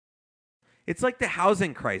It's like the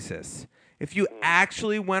housing crisis. If you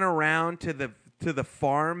actually went around to the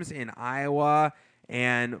farms in Iowa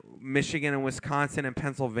and Michigan and Wisconsin and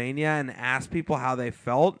Pennsylvania and asked people how they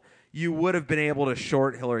felt, you would have been able to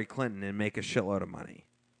short Hillary Clinton and make a shitload of money.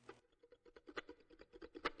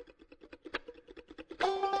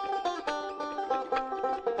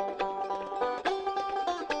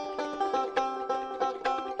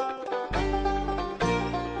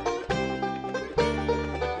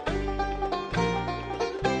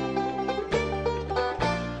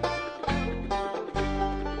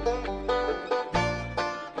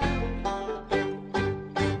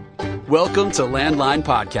 Welcome to Landline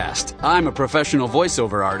Podcast. I'm a professional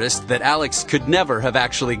voiceover artist that Alex could never have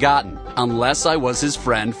actually gotten unless I was his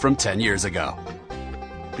friend from 10 years ago.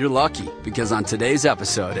 You're lucky because on today's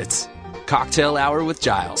episode, it's Cocktail Hour with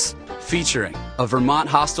Giles, featuring a Vermont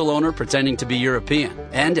hostel owner pretending to be European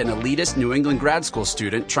and an elitist New England grad school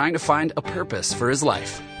student trying to find a purpose for his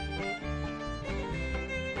life.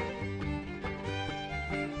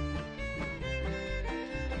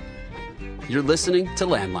 You're listening to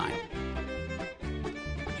Landline.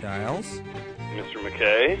 Giles? Mr.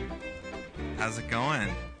 McKay? How's it going?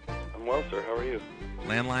 I'm well, sir. How are you?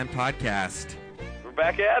 Landline Podcast. We're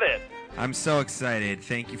back at it. I'm so excited.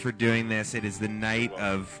 Thank you for doing this. It is the night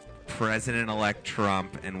of President-elect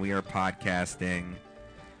Trump, and we are podcasting.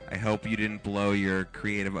 I hope you didn't blow your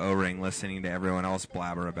creative O-ring listening to everyone else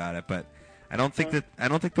blabber about it, but I don't think the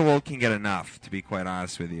world can get enough, to be quite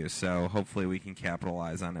honest with you. So hopefully we can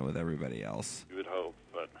capitalize on it with everybody else. You would hope,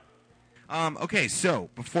 but... Okay, so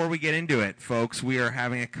before we get into it, folks, we are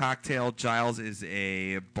having a cocktail. Giles is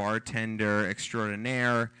a bartender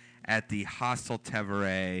extraordinaire at the Hostel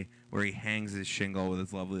Tevere, where he hangs his shingle with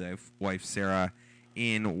his lovely wife, Sarah,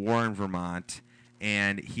 in Warren, Vermont.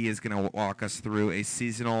 And he is going to walk us through a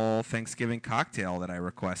seasonal Thanksgiving cocktail that I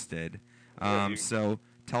requested. So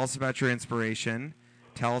tell us about your inspiration.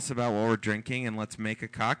 Tell us about what we're drinking, and let's make a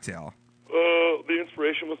cocktail. The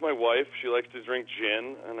inspiration was my wife. She likes to drink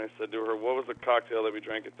gin, and I said to her, what was the cocktail that we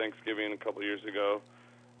drank at Thanksgiving a couple years ago?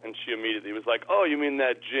 And she immediately was like, oh, you mean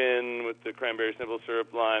that gin with the cranberry simple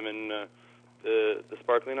syrup, lime, and the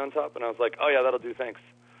sparkling on top? And I was like, oh, yeah, that'll do, thanks.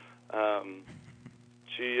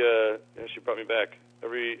 She brought me back.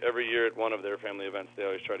 Every year at one of their family events, they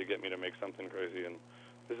always try to get me to make something crazy, and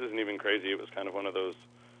this isn't even crazy. It was kind of one of those,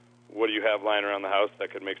 what do you have lying around the house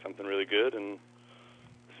that could make something really good, and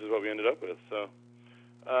this is what we ended up with. So,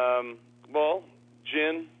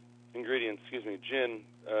 gin, ingredients, gin,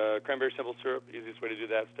 cranberry simple syrup, easiest way to do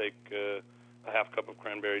that is take a half cup of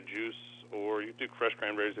cranberry juice, or you do fresh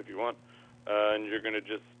cranberries if you want, and you're going to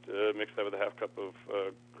just mix that with a half cup of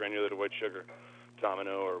granulated white sugar,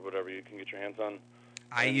 Domino, or whatever you can get your hands on.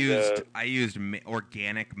 I used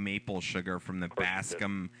organic maple sugar from the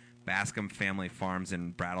Bascom Family Farms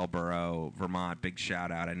in Brattleboro, Vermont. Big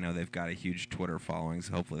shout out. I know they've got a huge Twitter following,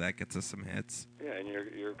 so hopefully that gets us some hits. Yeah, and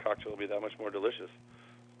your cocktail will be that much more delicious.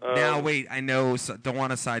 Now, wait, I know, don't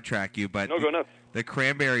want to sidetrack you, but no, go nuts. The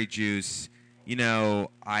cranberry juice, I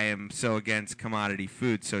am so against commodity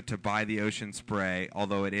food, so to buy the Ocean Spray,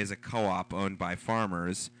 although it is a co-op owned by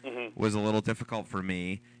farmers, was a little difficult for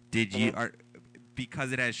me. Did you...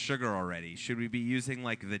 Because it has sugar already, should we be using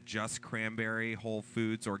like the Just Cranberry Whole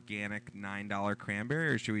Foods organic $9 cranberry,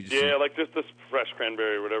 or should we just... Yeah, like just this fresh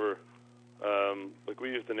cranberry or whatever. Like we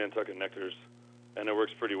use the Nantucket Nectars, and it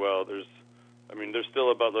works pretty well. There's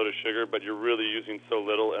still a buttload of sugar, but you're really using so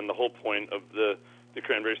little, and the whole point of the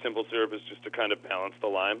cranberry simple syrup is just to kind of balance the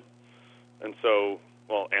lime. And so,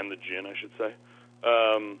 and the gin, I should say.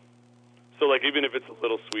 So like even if it's a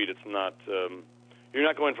little sweet, it's not... You're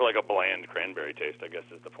not going for like a bland cranberry taste, I guess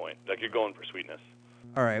is the point. Like you're going for sweetness.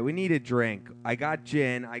 All right, we need a drink. I got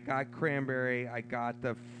gin. I got cranberry. I got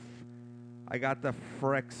the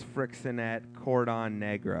Frixonet Cordon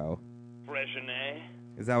Negro. Freixenet?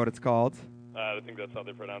 Is that what it's called? I think that's how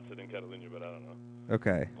they pronounce it in Catalunya, but I don't know.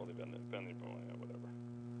 Okay. Whatever.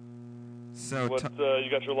 So you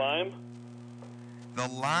got your lime? The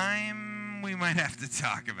lime we might have to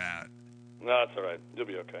talk about. No, that's all right. You'll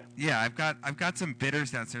be okay. Yeah, I've got some bitters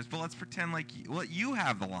downstairs, but let's pretend like you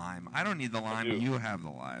have the lime. I don't need the lime. You have the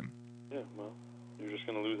lime. Yeah, well, you're just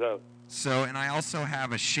gonna lose out. So, and I also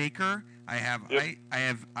have a shaker. I have I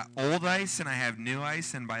have old ice and I have new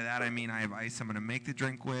ice, and by that I mean I have ice I'm gonna make the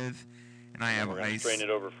drink with, and I have ice. Strain it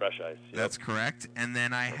over fresh ice. Yep. That's correct. And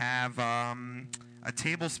then I have a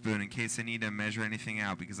tablespoon in case I need to measure anything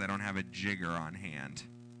out because I don't have a jigger on hand.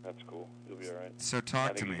 That's cool. You'll be all right. So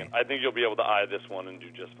talk to me. I think you'll be able to eye this one and do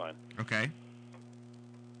just fine. Okay.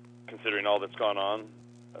 Considering all that's gone on,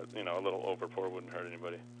 a little over pour wouldn't hurt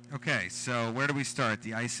anybody. Okay, so where do we start?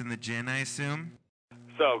 The ice and the gin, I assume?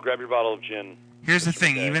 So grab your bottle of gin. Here's the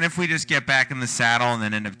thing. Okay. Even if we just get back in the saddle and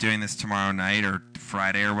then end up doing this tomorrow night or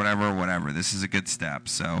Friday or whatever, this is a good step.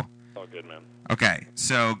 So, All good, man. okay,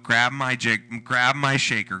 so grab my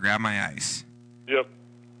shaker, grab my ice. Yep.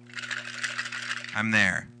 I'm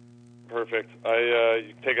there. Perfect.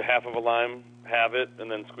 You take a half of a lime, halve it,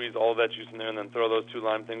 and then squeeze all of that juice in there, and then throw those 2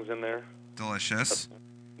 lime things in there. Delicious.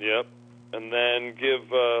 Yep. And then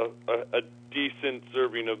give a decent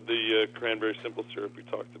serving of the cranberry simple syrup we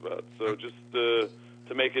talked about. So just to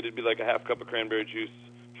make it, it'd be like a half cup of cranberry juice.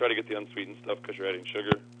 Try to get the unsweetened stuff because you're adding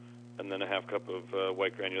sugar. And then a half cup of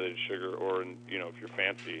white granulated sugar. Or, if you're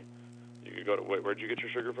fancy, you could go to... Where'd you get your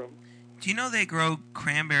sugar from? Do you know they grow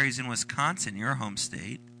cranberries in Wisconsin, your home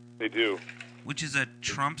state? They do. Which is a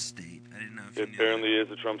Trump state. I didn't know if you It knew apparently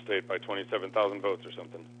is a Trump state by 27,000 votes or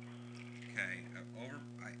something. Okay,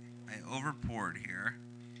 I over-poured here.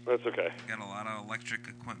 That's okay. Got a lot of electric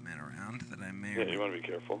equipment around that I may... Yeah, you want to be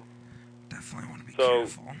careful. Definitely want to be So-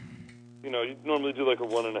 careful. You normally do like a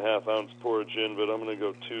 1.5 ounce pour of gin, but I'm going to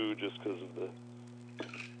go 2 just because of the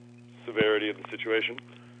severity of the situation.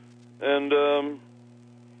 And,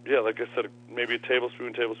 yeah, like I said, maybe a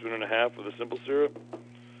tablespoon and a half of the simple syrup.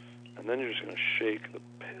 And then you're just going to shake the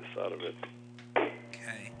piss out of it.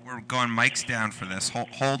 Okay, we're going mics down for this.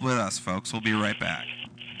 Hold with us, folks. We'll be right back.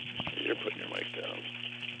 You're putting your mic down.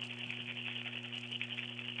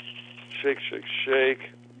 Shake, shake,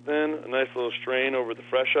 shake. Then a nice little strain over the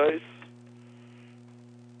fresh ice.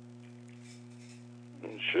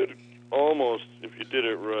 And should almost, if you did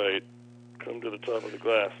it right, come to the top of the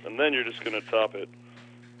glass. And then you're just going to top it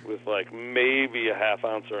with like maybe a half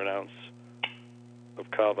ounce or an ounce of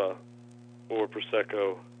cava or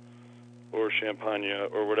Prosecco or Champagne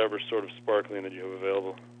or whatever sort of sparkling that you have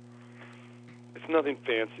available. It's nothing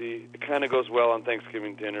fancy. It kind of goes well on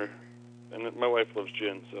Thanksgiving dinner. And my wife loves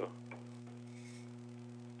gin, so...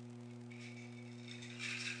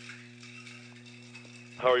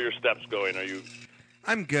 How are your steps going? Are you...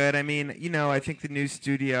 I'm good. I mean, I think the new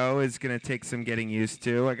studio is going to take some getting used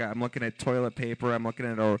to. I'm looking at toilet paper. I'm looking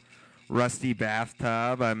at a rusty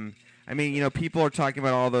bathtub. People are talking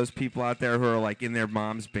about all those people out there who are like in their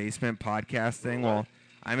mom's basement podcasting. Well,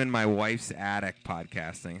 I'm in my wife's attic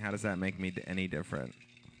podcasting. How does that make me any different?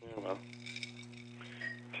 Yeah, well,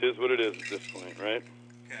 'tis what it is at this point, right?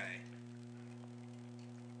 Okay.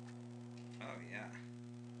 Oh, yeah.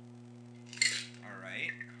 All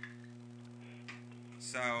right.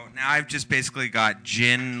 So now I've just basically got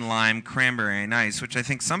gin, lime, cranberry, and ice, which I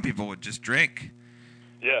think some people would just drink.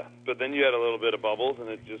 Yeah, but then you add a little bit of bubbles, and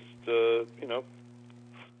it just,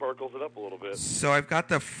 sparkles it up a little bit. So I've got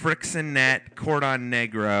the Frixonet Cordon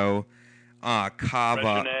Negro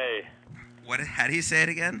Cava. Freixenet. How do you say it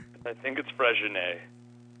again? I think it's Freixenet.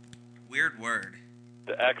 Weird word.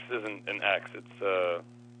 The X isn't an X. It's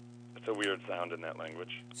a weird sound in that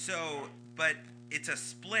language. So, but it's a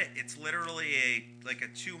split. It's literally a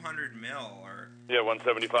 200 mil or... Yeah,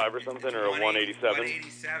 175 or something, or a 187.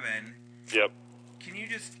 187. Yep. Can you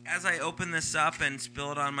just, as I open this up and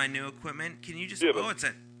spill it on my new equipment, can you just... Yeah,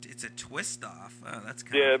 it's a twist off. Oh, that's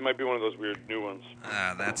kind Yeah, it might be one of those weird new ones.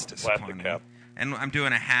 That's disappointing. Plastic cap. And I'm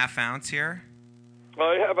doing a half ounce here?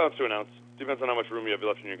 Well, half ounce to an ounce. Depends on how much room you have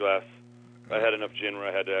left in your glass. I had enough gin where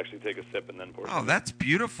I had to actually take a sip and then pour. Oh, that's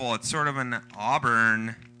beautiful. It's sort of an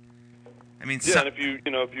auburn. I mean, yeah, and if you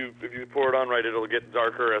pour it on right, it'll get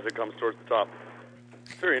darker as it comes towards the top.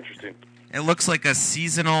 It's very interesting. It looks like a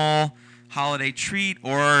seasonal holiday treat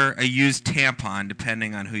or a used tampon,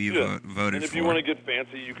 depending on who you voted for. And if you want to get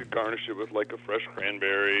fancy, you could garnish it with like a fresh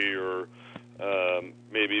cranberry, or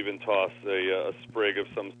maybe even toss a sprig of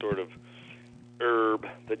some sort of herb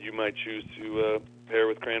that you might choose to pair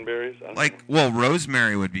with cranberries. Well,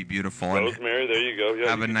 rosemary would be beautiful. Rosemary, there you go. Yeah,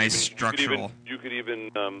 have a nice structural. You could even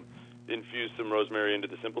infuse some rosemary into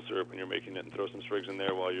the simple syrup when you're making it, and throw some sprigs in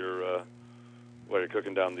there while you're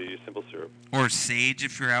cooking down the simple syrup. Or sage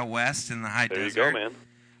if you're out west in the high desert. There you go, man.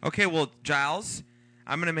 Okay, well, Giles,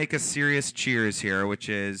 I'm going to make a serious cheers here, which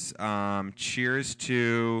is cheers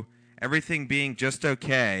to everything being just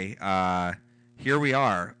okay. Here we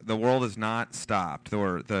are. The world has not stopped.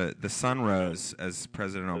 The sun rose, as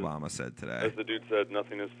President Obama said today. As the dude said,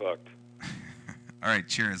 nothing is fucked. All right,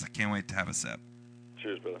 cheers. I can't wait to have a sip.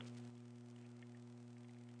 Cheers, brother.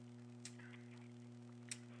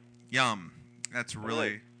 Yum. That's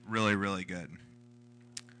really, really, really good.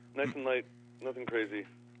 Nice and light. Nothing crazy.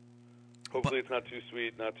 Hopefully it's not too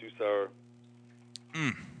sweet, not too sour.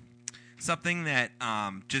 Something that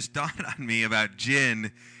just dawned on me about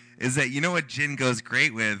gin is that you know what gin goes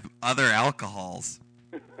great with? Other alcohols.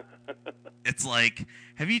 It's like,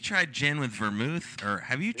 have you tried gin with vermouth, or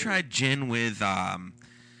have you tried gin with, not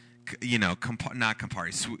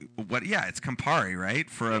Campari? What? Yeah, it's Campari, right?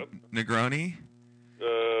 For a Negroni.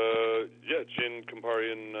 Yeah, gin,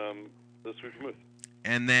 Campari, and the sweet vermouth.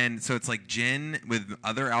 And then, so it's like gin with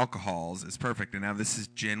other alcohols is perfect, and now this is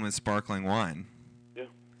gin with sparkling wine. Yeah,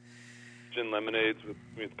 gin lemonades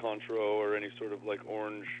with Cointreau or any sort of like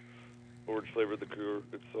orange flavored liqueur.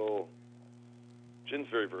 It's all gin's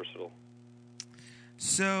very versatile.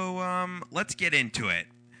 So let's get into it.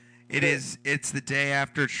 It's the day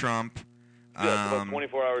after Trump. Yeah, it's about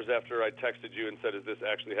 24 hours after I texted you and said, "Is this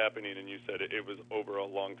actually happening?" And you said it was over a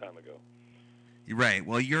long time ago. Right.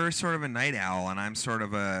 Well, you're sort of a night owl, and I'm sort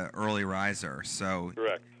of a early riser. So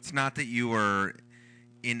correct. It's not that you were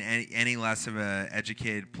in any less of a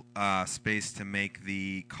educated space to make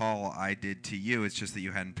the call I did to you. It's just that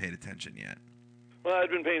you hadn't paid attention yet. Well, I'd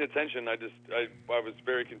been paying attention. I was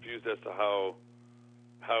very confused as to how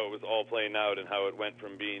it was all playing out and how it went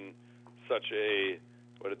from being such a,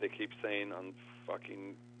 what did they keep saying on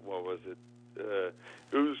fucking, what was it?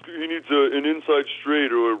 He needs an inside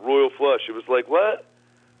straight or a royal flush. It was like, what?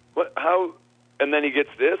 How? And then he gets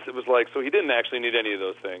this. It was like, so he didn't actually need any of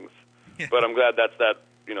those things. Yeah. But I'm glad that's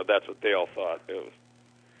what they all thought. It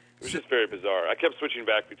was just very bizarre. I kept switching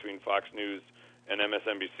back between Fox News and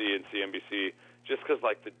MSNBC and CNBC just because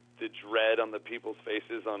like the dread on the people's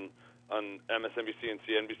faces on MSNBC and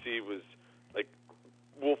CNBC was like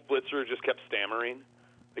Wolf Blitzer just kept stammering.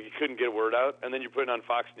 Like he couldn't get a word out. And then you put it on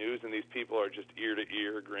Fox News and these people are just ear to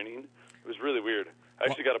ear grinning. It was really weird. I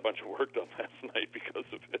actually got a bunch of work done last night because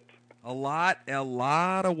of it. A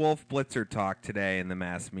lot of Wolf Blitzer talk today in the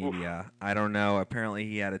mass media. Oof. I don't know. Apparently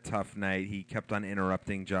he had a tough night. He kept on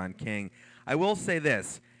interrupting John King. I will say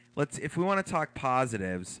this. If we want to talk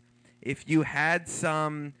positives, if you had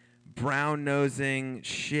some brown-nosing,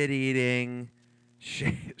 shit-eating,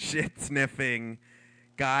 shit-sniffing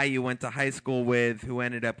guy you went to high school with who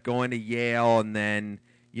ended up going to Yale, and then,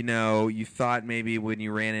 you thought maybe when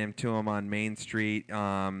you ran into him on Main Street,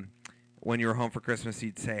 when you were home for Christmas,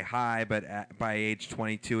 he'd say hi, but by age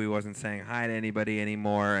 22, he wasn't saying hi to anybody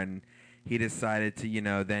anymore, and he decided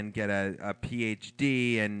to, then get a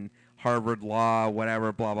PhD in Harvard Law,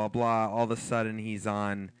 whatever, blah, blah, blah. All of a sudden, he's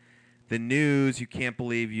on the news. You can't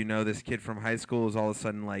believe, this kid from high school is all of a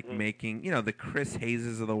sudden, making, the Chris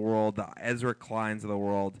Hayes of the world, the Ezra Kleins of the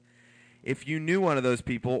world. If you knew one of those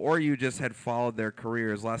people or you just had followed their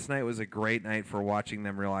careers, last night was a great night for watching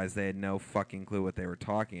them realize they had no fucking clue what they were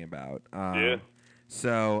talking about. Yeah.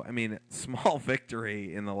 So, small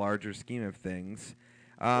victory in the larger scheme of things.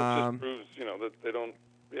 It just proves, that they don't,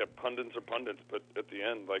 pundits are pundits, but at the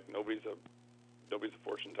end, nobody's a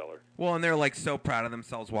fortune teller. Well, and they're, so proud of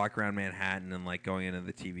themselves walking around Manhattan and, going into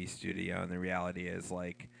the TV studio, and the reality is,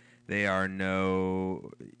 they are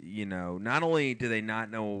not only do they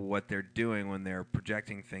not know what they're doing when they're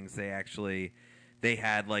projecting things, they had,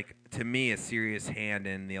 to me, a serious hand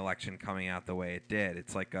in the election coming out the way it did.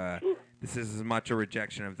 It's this is as much a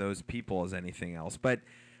rejection of those people as anything else. But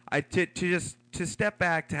to step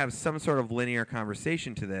back to have some sort of linear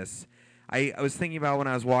conversation to this, I was thinking about when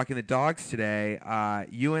I was walking the dogs today,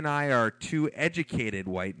 you and I are two educated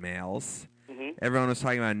white males. Mm-hmm. Everyone was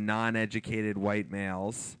talking about non-educated white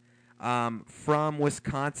males. From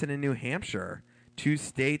Wisconsin and New Hampshire, two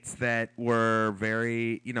states that were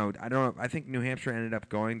very, I think New Hampshire ended up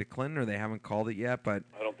going to Clinton, or they haven't called it yet, but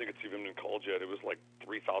I don't think it's even been called yet. It was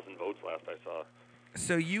 3,000 votes last I saw.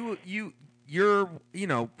 So you're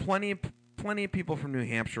plenty of people from New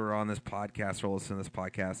Hampshire are on this podcast or listen to this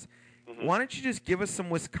podcast. Mm-hmm. Why don't you just give us some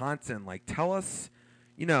Wisconsin? Tell us,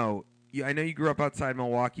 I know you grew up outside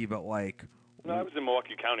Milwaukee, but No, I was in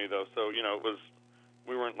Milwaukee County though, so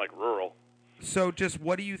we weren't rural. So just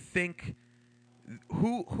what do you think?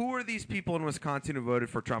 Who are these people in Wisconsin who voted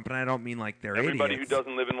for Trump? And I don't mean they're everybody idiots. who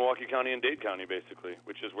doesn't live in Milwaukee County and Dade County, basically,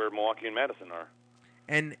 which is where Milwaukee and Madison are.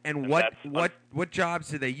 And what jobs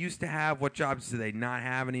do they used to have? What jobs do they not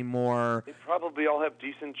have anymore? They probably all have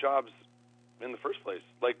decent jobs in the first place.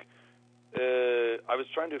 I was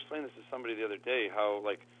trying to explain this to somebody the other day, how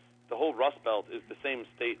the whole Rust Belt is the same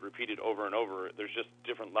state repeated over and over. There's just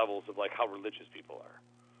different levels of how religious people are.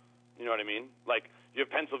 You know what I mean? You have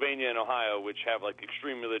Pennsylvania and Ohio, which have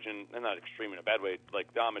extreme religion, and not extreme in a bad way,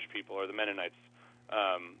 the Amish people or the Mennonites,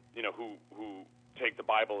 who take the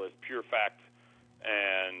Bible as pure fact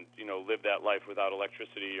and live that life without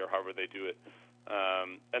electricity or however they do it.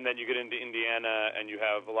 And then you get into Indiana, and you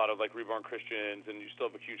have a lot of reborn Christians, and you still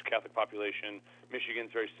have a huge Catholic population.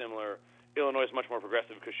 Michigan's very similar. Illinois is much more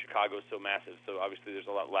progressive because Chicago is so massive, so obviously there's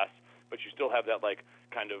a lot less. But you still have that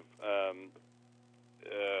kind of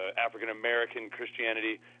African American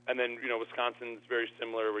Christianity, and then Wisconsin's very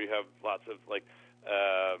similar, where you have lots of like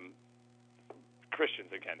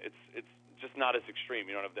Christians. Again, it's just not as extreme.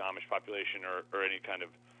 You don't have the Amish population or any kind of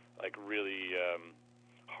like really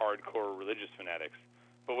hardcore religious fanatics.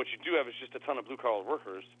 But what you do have is just a ton of blue-collar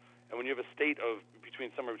workers. And when you have a state of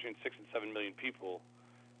somewhere between 6 and 7 million people,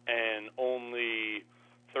 and only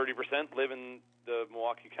 30% live in the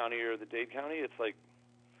Milwaukee County or the Dade County, it's like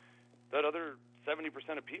that other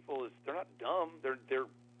 70% of people they're not dumb. They're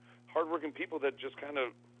hardworking people that just kind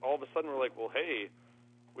of all of a sudden were like, well, hey,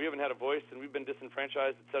 we haven't had a voice and we've been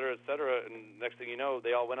disenfranchised, et cetera, et cetera. And next thing you know,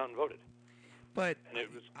 they all went out and voted. But and it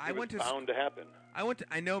was bound to happen.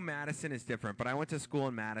 I know Madison is different, but I went to school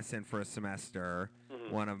in Madison for a semester.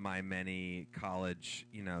 Mm-hmm. One of my many college,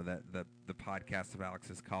 the podcast of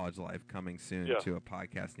Alex's college life coming soon to a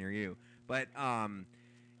podcast near you. But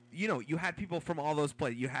you had people from all those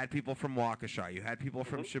places. You had people from Waukesha. You had people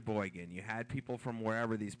from Sheboygan. You had people from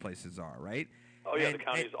wherever these places are, right? Oh, yeah, the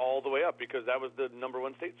county's all the way up because that was the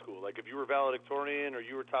 #1 state school. Like, if you were valedictorian or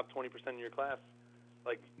you were top 20% in your class,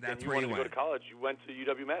 that's you where wanted you to go to college, you went to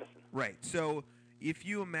UW-Madison. Right. So if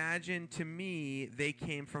you imagine, to me, they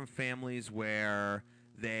came from families where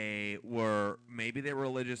maybe they were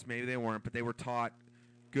religious, maybe they weren't, but they were taught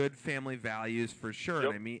good family values for sure.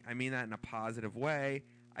 Yep. And I mean that in a positive way.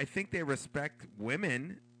 I think they respect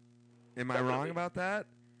women. Am Definitely. I wrong about that?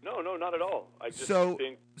 No, not at all. So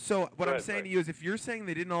what I'm saying to you is, if you're saying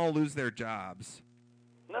they didn't all lose their jobs,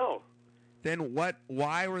 no, then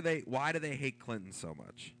why do they hate Clinton so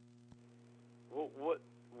much? Well,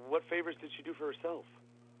 what favors did she do for herself?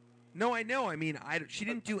 No, I know. I mean, she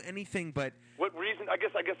didn't do anything but. What reason? I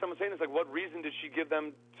guess I'm saying is what reason did she give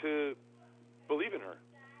them to believe in her?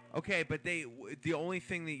 Okay, but the only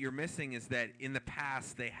thing that you're missing is that in the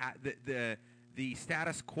past they had the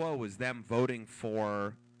status quo was them voting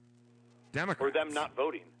for Democrats. Or them not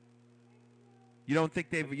voting. You don't think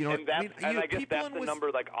they've and I guess that's the number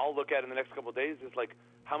I'll look at in the next couple of days is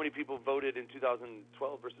how many people voted in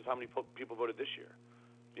 2012 versus how many people voted this year.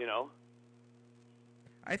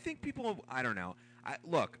 I think people. I don't know.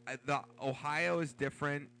 The Ohio is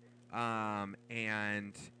different, and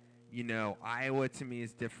Iowa to me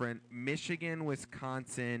is different. Michigan,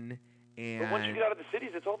 Wisconsin, and. But once you get out of the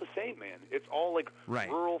cities, it's all the same, man. It's all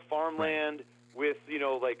rural farmland with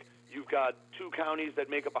you've got 2 counties that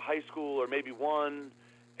make up a high school or maybe one,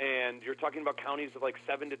 and you're talking about counties of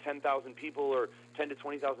 7 to 10,000 people or 10 to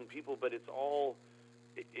 20,000 people, but it's all.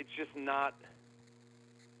 It's just not.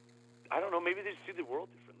 I don't know. Maybe they just see the world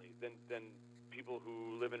differently than people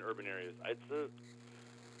who live in urban areas. I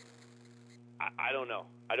don't know.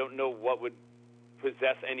 I don't know what would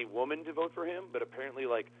possess any woman to vote for him, but apparently,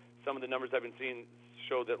 some of the numbers I've been seeing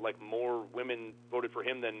show that more women voted for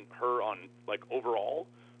him than her on overall,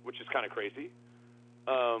 which is kind of crazy.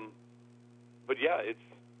 But yeah,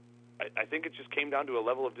 I think it just came down to a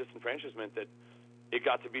level of disenfranchisement that it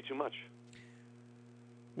got to be too much.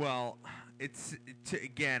 Well,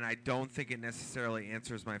 again, I don't think it necessarily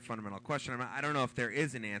answers my fundamental question. I don't know if there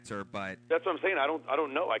is an answer, but that's what I'm saying. I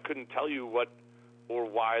don't know. I couldn't tell you what or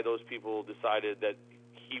why those people decided that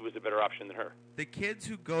he was a better option than her. The kids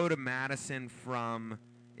who go to Madison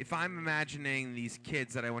if I'm imagining these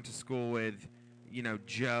kids that I went to school with,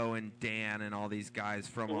 Joe and Dan and all these guys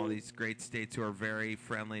from all these great states who are very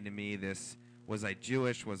friendly to me. Was I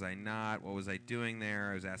Jewish? Was I not? What was I doing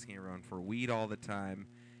there? I was asking everyone for weed all the time.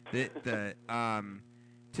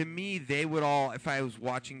 To me, they would all, if I was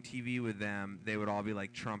watching TV with them, they would all be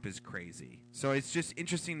like, Trump is crazy. So it's just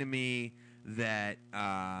interesting to me that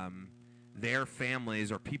their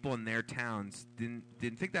families or people in their towns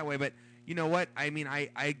didn't think that way. But you know what? I mean,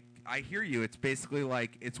 I hear you. It's basically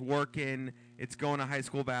it's working. It's going to high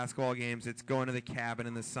school basketball games. It's going to the cabin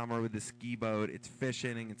in the summer with the ski boat. It's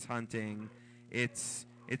fishing. It's hunting. It's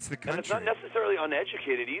the country. And it's not necessarily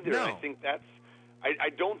uneducated either. No. I think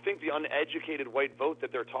I don't think the uneducated white vote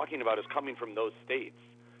that they're talking about is coming from those states.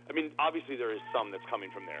 I mean, obviously there is some that's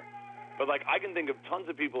coming from there. But I can think of tons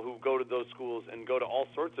of people who go to those schools and go to all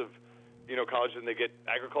sorts of, colleges, and they get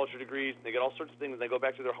agriculture degrees, and they get all sorts of things, and they go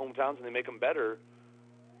back to their hometowns and they make them better.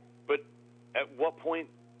 But at what point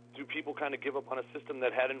do people kind of give up on a system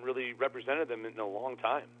that hadn't really represented them in a long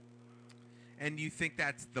time? And you think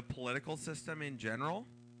that's the political system in general?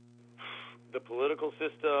 The political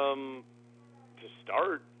system, to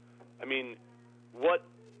start. I mean, what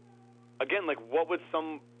would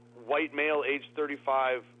some white male age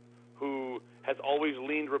 35 who has always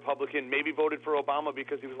leaned Republican, maybe voted for Obama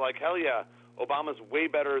because he was like, hell yeah, Obama's way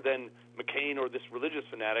better than McCain or this religious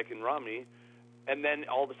fanatic in Romney, and then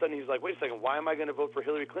all of a sudden he's like, wait a second, why am I going to vote for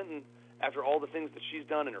Hillary Clinton after all the things that she's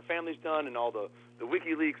done and her family's done and all the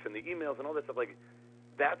WikiLeaks and the emails and all that stuff. Like,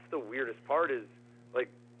 that's the weirdest part is, like,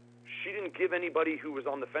 she didn't give anybody who was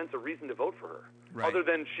on the fence a reason to vote for her, Right. other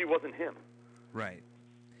than she wasn't him. Right.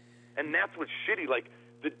 And that's what's shitty. Like,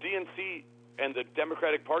 the DNC and the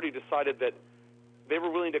Democratic Party decided that they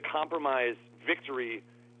were willing to compromise victory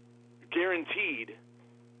guaranteed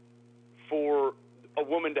for a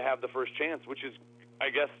woman to have the first chance, which is,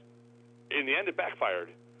 I guess, in the end it backfired.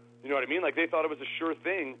 You know what I mean? Like, they thought it was a sure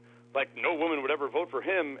thing. Like, no woman would ever vote for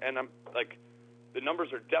him, and I'm like, the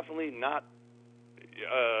numbers are definitely not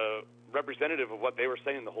representative of what they were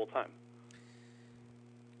saying the whole time.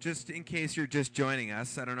 Just in case you're just joining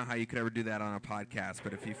us, I don't know how you could ever do that on a podcast,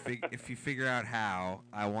 but if you figure out how,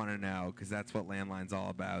 I want to know, because that's what Landline's all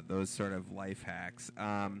about, those sort of life hacks.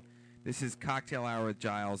 This is Cocktail Hour with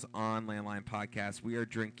Giles on Landline Podcast. We are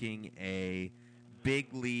drinking a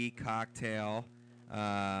Big Lee cocktail,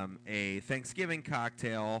 a Thanksgiving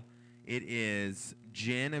cocktail. It is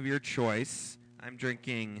gin of your choice. I'm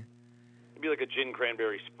drinking... It'd be like a gin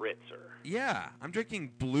cranberry spritzer. Yeah, I'm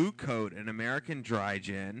drinking Blue Coat, an American dry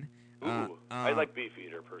gin. Ooh, I like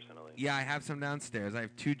Beefeater, personally. Yeah, I have some downstairs. I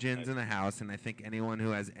have 2 gins in the house, and I think anyone who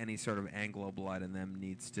has any sort of Anglo blood in them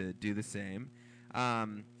needs to do the same.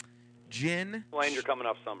 Gin... Well, and you're coming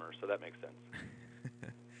off summer, so that makes sense.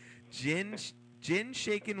 Gin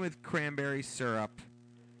shaken with cranberry syrup.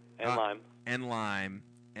 And lime.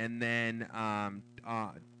 And then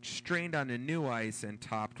strained onto new ice and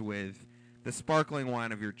topped with the sparkling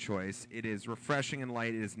wine of your choice. It is refreshing and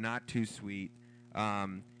light. It is not too sweet.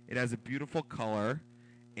 It has a beautiful color,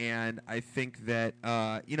 and I think that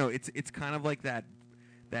it's kind of like that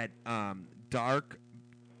dark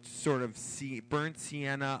sort of burnt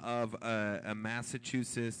sienna of a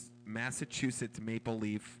Massachusetts maple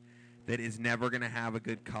leaf that is never going to have a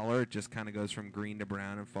good color. It just kind of goes from green to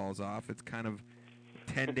brown and falls off. It's kind of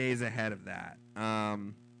 10 days ahead of that.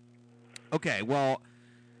 Okay, well,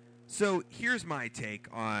 so here's my take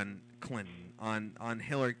on Clinton, on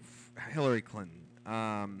Hillary Clinton.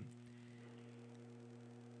 I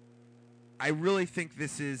really think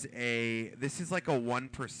this is like a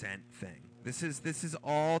 1% thing. This is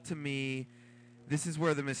all, to me, this is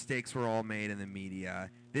where the mistakes were all made in the media.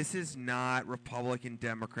 This is not Republican,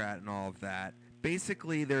 Democrat, and all of that.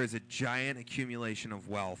 Basically, there is a giant accumulation of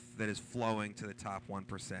wealth that is flowing to the top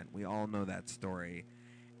 1%. We all know that story.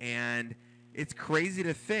 And it's crazy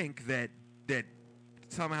to think that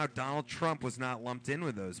somehow Donald Trump was not lumped in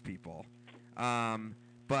with those people.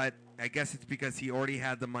 But I guess it's because he already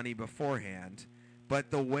had the money beforehand. But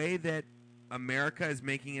the way that America is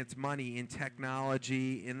making its money in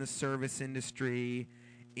technology, in the service industry,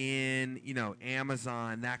 in,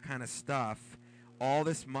 Amazon, that kind of stuff, all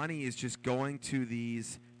this money is just going to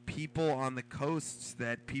these people on the coasts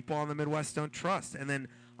that people on the Midwest don't trust. And then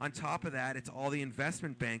on top of that, it's all the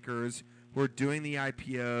investment bankers who are doing the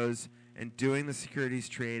IPOs and doing the securities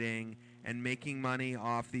trading and making money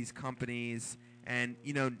off these companies. And,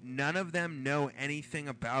 none of them know anything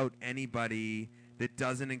about anybody that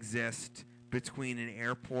doesn't exist between an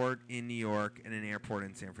airport in New York and an airport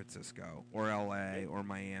in San Francisco or LA or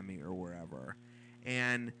Miami or wherever.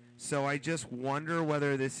 And so I just wonder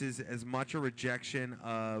whether this is as much a rejection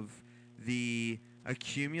of the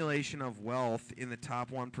accumulation of wealth in the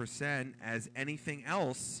top 1% as anything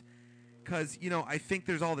else. Because, I think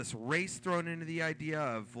there's all this race thrown into the idea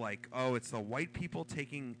of, like, oh, it's the white people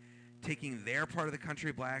taking their part of the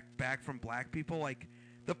country back from black people. Like,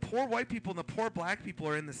 the poor white people and the poor black people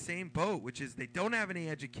are in the same boat, which is they don't have any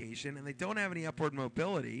education and they don't have any upward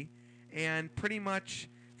mobility, and pretty much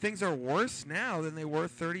things are worse now than they were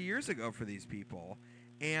 30 years ago for these people.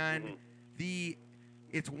 And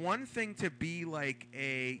it's one thing to be like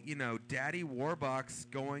a, Daddy Warbucks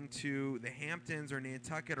going to the Hamptons or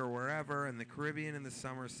Nantucket or wherever, and the Caribbean in the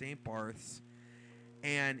summer, St. Barth's.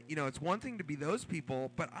 And, it's one thing to be those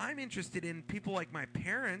people, but I'm interested in people like my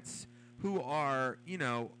parents who are,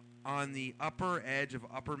 on the upper edge of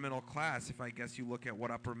upper middle class, if I guess you look at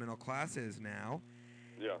what upper middle class is now.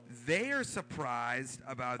 Yeah. They are surprised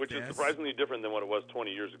about Which this. is surprisingly different than what it was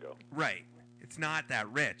 20 years ago. Right. It's not that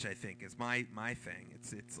rich, I think, is my thing.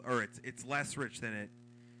 It's less rich than it.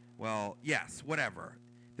 Well, yes, whatever.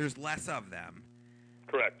 There's less of them.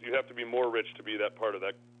 Correct. You have to be more rich to be that part of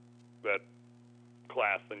that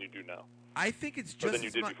class than you do now. I think it's just or than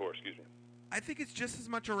you did before. Excuse me. I think it's just as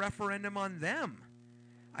much a referendum on them.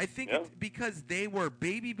 I think Yeah. it's because they were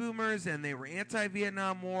baby boomers and they were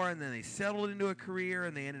anti-Vietnam War, and then they settled into a career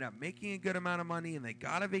and they ended up making a good amount of money and they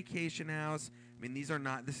got a vacation house. I mean,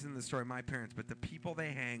 this isn't the story of my parents, but the people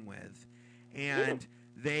they hang with. And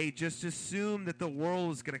they just assume that the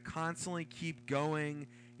world is going to constantly keep going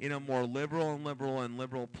in a more liberal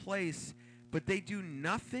place, but they do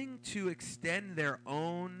nothing to extend their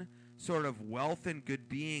own sort of wealth and good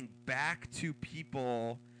being back to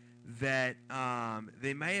people that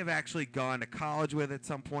they may have actually gone to college with at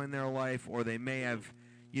some point in their life, or they may have,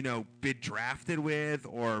 been drafted with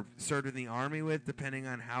or served in the army with, depending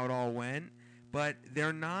on how it all went. But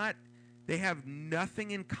they have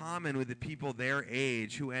nothing in common with the people their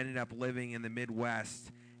age who ended up living in the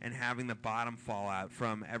Midwest and having the bottom fall out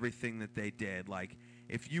from everything that they did. Like,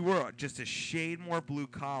 if you were just a shade more blue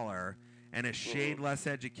collar and a shade less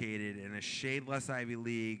educated and a shade less Ivy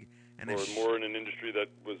League and or more in an industry that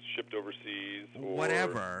was shipped overseas or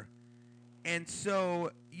whatever. And so,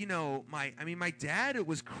 my dad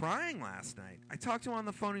was crying last night. I talked to him on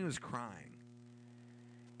the phone. He was crying.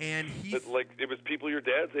 And it was people your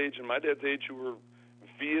dad's age and my dad's age who were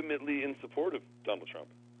vehemently in support of Donald Trump.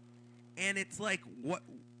 And it's like,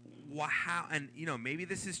 how, and maybe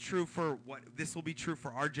this is true this will be true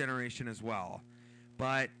for our generation as well.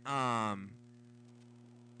 But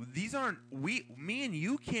these aren't me and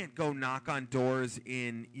you can't go knock on doors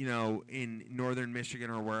in northern Michigan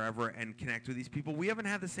or wherever and connect with these people. We haven't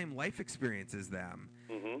had the same life experience as them.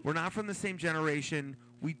 Mm-hmm. We're not from the same generation.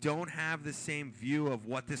 We don't have the same view of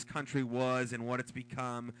what this country was and what it's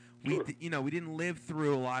become. Sure. We didn't live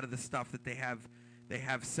through a lot of the stuff that they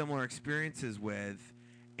have similar experiences with.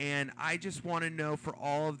 And I just want to know, for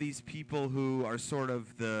all of these people who are sort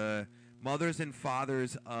of the mothers and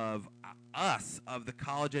fathers of us, of the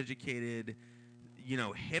college-educated,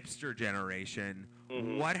 hipster generation,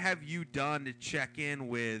 what have you done to check in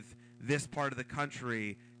with this part of the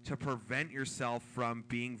country to prevent yourself from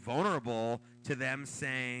being vulnerable to them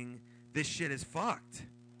saying this shit is fucked?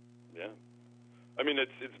 Yeah. I mean,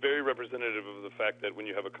 it's very representative of the fact that when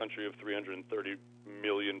you have a country of 330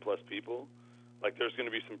 million plus people, like, there's going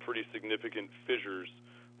to be some pretty significant fissures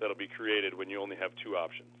that'll be created when you only have two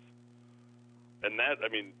options. And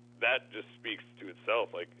that just speaks to itself.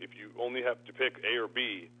 Like, if you only have to pick A or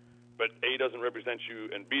B, but A doesn't represent you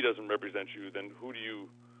and B doesn't represent you, then who do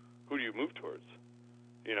you move towards?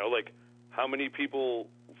 Like, how many people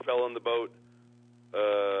fell on the boat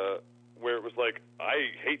where it was like, I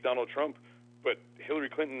hate Donald Trump, but Hillary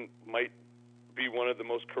Clinton might be one of the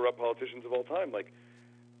most corrupt politicians of all time. Like,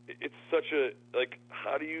 it's such a, like,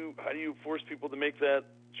 how do you force people to make that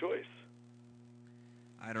choice?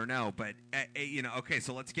 I don't know, but okay,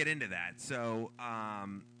 so let's get into that. So,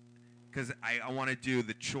 because I want to do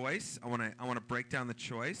the choice. I want to break down the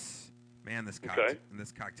choice. Man, this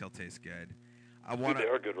cocktail tastes good. Dude, they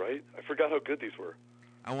are good, right? I forgot how good these were.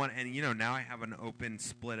 Now I have an open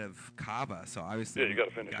split of Cava, so obviously you got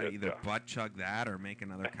to finish it. Either butt chug that or make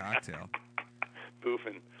another cocktail.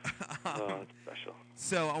 Boofing. It's special.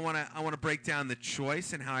 So I want to break down the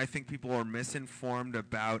choice and how I think people are misinformed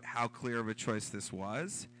about how clear of a choice this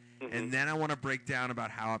was. Mm-hmm. And then I want to break down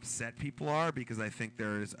about how upset people are, because I think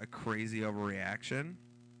there's a crazy overreaction.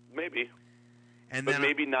 Maybe. But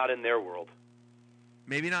maybe not in their world.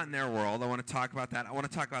 Maybe not in their world. I want to talk about that. I want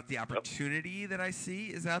to talk about the opportunity that I see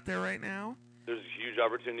is out there right now. There's huge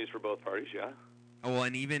opportunities for both parties, yeah. Well,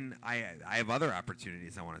 and even I have other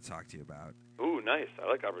opportunities I want to talk to you about. Ooh, nice. I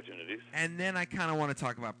like opportunities. And then I kind of want to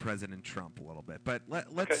talk about President Trump a little bit. But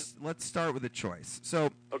let's start with the choice. So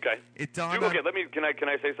it dawned on... Okay, can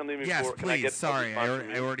I say something before? Yes, please. Can I get Sorry, I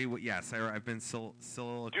already... Yes, I've been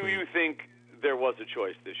soliloquy. Do you think there was a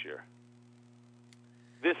choice this year?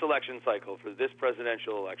 This election cycle, for this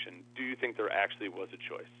presidential election, do you think there actually was a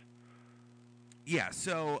choice? Yeah,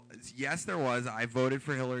 so, yes, there was. I voted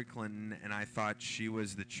for Hillary Clinton, and I thought she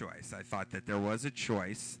was the choice. I thought that there was a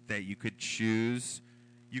choice that you could choose.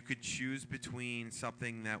 You could choose between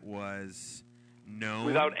something that was known.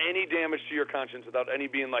 Without any damage to your conscience, without any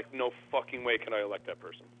being like, no fucking way can I elect that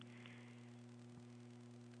person.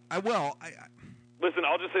 Listen,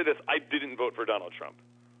 I'll just say this. I didn't vote for Donald Trump.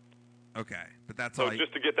 Okay, but that's all. So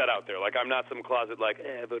just to get that out there. Like, I'm not some closet like,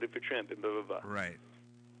 I voted for Trump and blah, blah, blah. Right.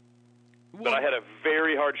 But I had a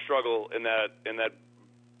very hard struggle in that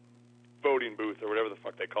voting booth or whatever the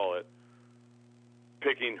fuck they call it,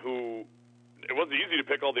 picking who. It wasn't easy to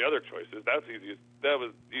pick all the other choices. That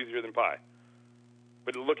was easier than pie.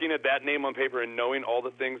 But looking at that name on paper and knowing all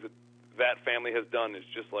the things that family has done is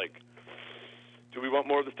just like, do we want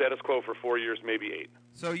more of the status quo for 4 years, maybe 8?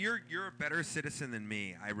 So you're a better citizen than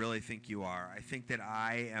me. I really think you are. I think that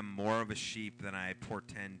I am more of a sheep than I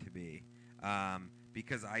portend to be.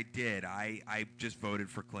 Because I did. I just voted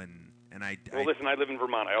for Clinton. Listen, I live in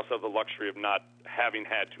Vermont. I also have the luxury of not having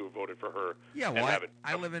had to have voted for her. Yeah, well,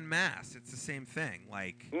 I live in Mass. It's the same thing.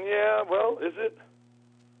 Like. Yeah, well, is it?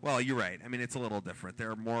 Well, you're right. I mean, it's a little different. There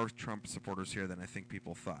are more Trump supporters here than I think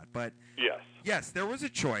people thought. But yes, there was a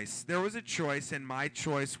choice. There was a choice, and my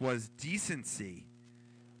choice was decency.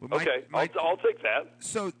 I'll take that.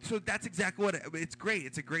 So that's exactly what it's great.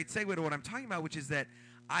 It's a great segue to what I'm talking about, which is that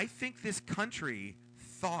I think this country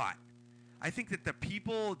thought. I think that the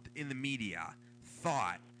people in the media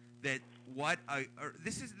thought that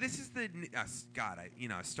this is the God.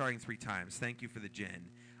 Starting 3 times. Thank you for the gin.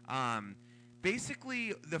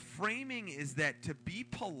 Basically, the framing is that to be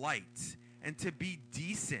polite and to be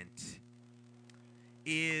decent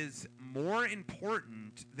is more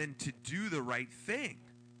important than to do the right thing.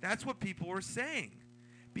 That's what people were saying.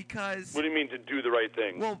 Because what do you mean to do the right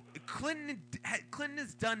thing? Well, Clinton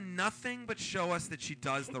has done nothing but show us that she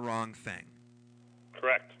does the wrong thing.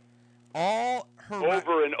 Correct. All her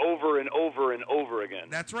over and over and over and over again.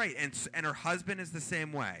 That's right, and her husband is the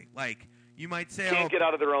same way. Like you might say, can't get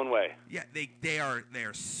out of their own way. Yeah, they are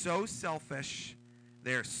so selfish.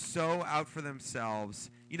 They're so out for themselves.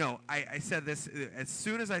 You know, I said this as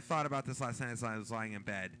soon as I thought about this last night as I was lying in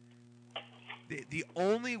bed. The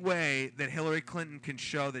only way that Hillary Clinton can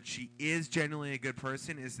show that she is genuinely a good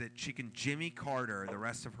person is that she can Jimmy Carter the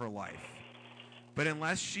rest of her life. But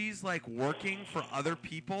unless she's like working for other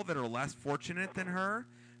people that are less fortunate than her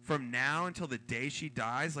from now until the day she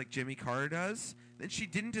dies, like Jimmy Carter does, then she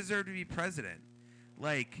didn't deserve to be president.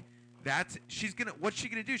 Like what's she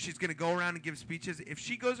gonna do? She's gonna go around and give speeches. If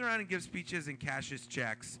she goes around and gives speeches and cashes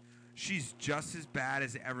checks, she's just as bad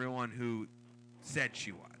as everyone who said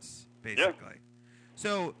she was, basically. Yeah.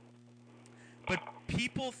 So, but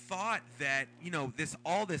people thought that,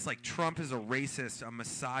 all this, like Trump is a racist, a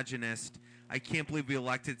misogynist. I can't believe we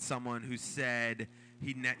elected someone who said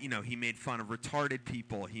he made fun of retarded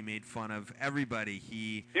people. He made fun of everybody.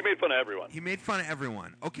 He made fun of everyone. He made fun of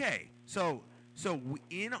everyone. Okay. So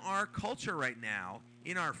in our culture right now,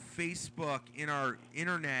 in our Facebook, in our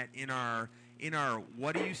internet, in our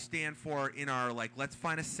what do you stand for, in our like let's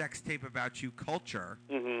find a sex tape about you culture.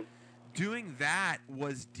 Mm-hmm. Doing that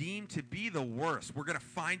was deemed to be the worst. We're going to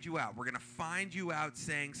find you out. We're going to find you out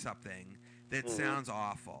saying something that sounds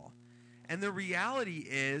awful. And the reality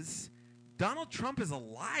is Donald Trump is a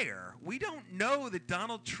liar. We don't know that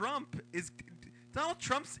Donald Trump's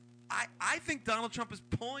I think Donald Trump is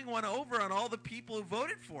pulling one over on all the people who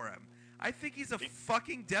voted for him. I think he's a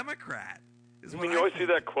fucking Democrat. You always see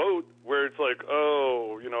that quote where it's like,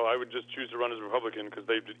 I would just choose to run as a Republican because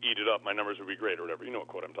they'd eat it up. My numbers would be great or whatever. You know what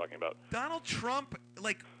quote I'm talking about. Donald Trump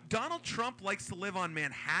likes to live on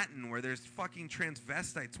Manhattan where there's fucking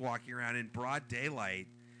transvestites walking around in broad daylight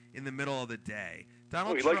in the middle of the day.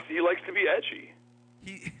 He likes to be edgy.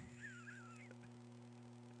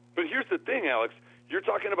 But here's the thing, Alex. You're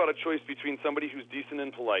talking about a choice between somebody who's decent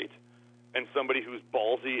and polite and somebody who's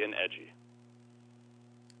ballsy and edgy.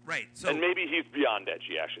 Right. So, and maybe he's beyond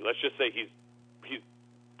edgy, actually. Let's just say he's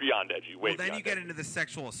beyond edgy. Well, then you get into the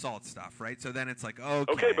sexual assault stuff, right? So then it's like,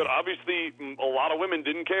 okay. Okay, but obviously a lot of women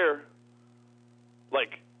didn't care.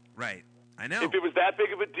 Right. I know. If it was that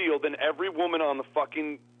big of a deal, then every woman on the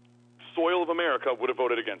fucking soil of America would have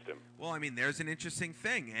voted against him. Well, I mean, there's an interesting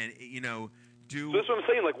thing. And, So that's what I'm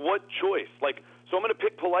saying. What choice? So I'm going to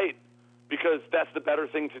pick polite because that's the better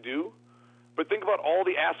thing to do. But think about all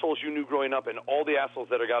the assholes you knew growing up and all the assholes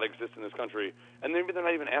that are got to exist in this country. And maybe they're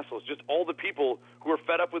not even assholes, just all the people who are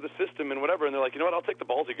fed up with the system and whatever. And they're like, you know what, I'll take the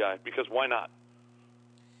ballsy guy because why not?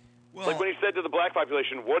 Well, like when he said to the black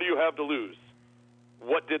population, what do you have to lose?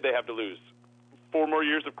 What did they have to lose? 4 more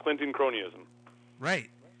years of Clinton cronyism. Right.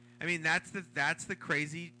 I mean, that's the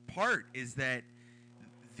crazy part is that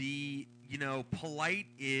polite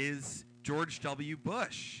is George W.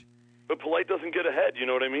 Bush. But polite doesn't get ahead, you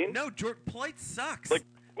know what I mean? No, polite sucks.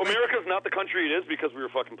 America's not the country it is because we were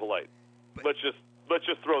fucking polite. Let's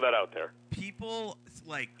just throw that out there. People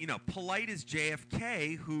polite is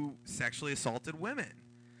JFK who sexually assaulted women.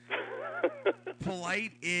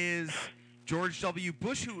 Polite is George W.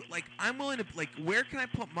 Bush who I'm willing to where can I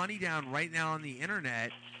put money down right now on the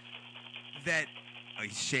internet that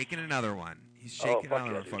he's shaking another one. He's shaking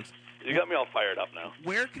another one, folks. You got me all fired up now.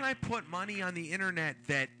 Where can I put money on the internet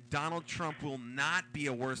that Donald Trump will not be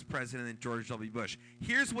a worse president than George W. Bush?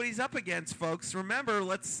 Here's what he's up against, folks. Remember,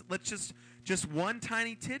 let's just one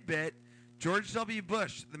tiny tidbit. George W.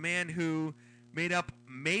 Bush, the man who made up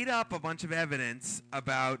a bunch of evidence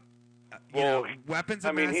about weapons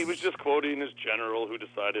of mass. He was just quoting his general who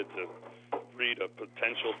decided to read a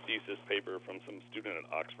potential thesis paper from some student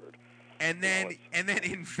at Oxford. And then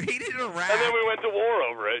invaded Iraq. And then we went to war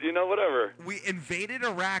over it, whatever. We invaded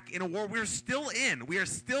Iraq in a war we're still in. We are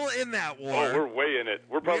still in that war. Oh, we're way in it.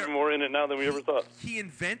 We're probably more in it now than we ever thought. He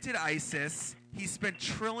invented ISIS, He spent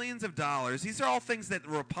trillions of dollars. These are all things that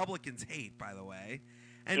Republicans hate, by the way.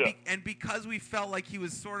 And Yeah. and because we felt like he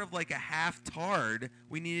was sort of like a half-tard,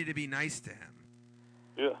 we needed to be nice to him.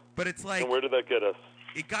 Yeah. But it's like And where did that get us?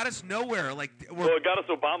 it got us nowhere. Like Well, it got us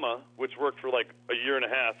Obama, which worked for like a year and a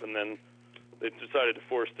half, and then they decided to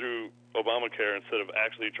force through Obamacare instead of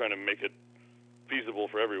actually trying to make it feasible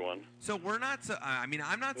for everyone. so we're not. I mean,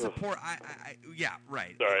 I'm not support. Yeah,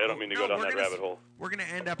 right. Sorry, I don't mean to go down we're that gonna rabbit hole. We're gonna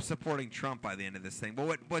end up supporting Trump by the end of this thing.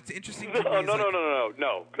 But what's interesting No, to me is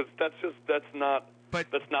no, because that's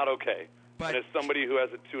not okay. But- and as somebody who has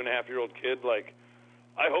a 2.5-year-old kid, like,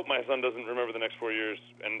 I hope my son doesn't remember the next 4 years,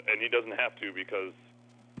 and he doesn't have to because,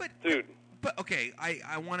 dude. But okay,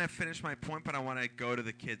 I want to finish my point, but I want to go to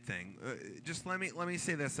the kid thing. Just let me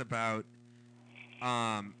say this about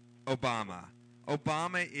Obama.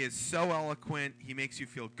 Obama is so eloquent. He makes you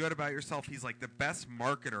feel good about yourself. He's like the best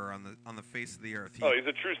marketer on the face of the earth. He's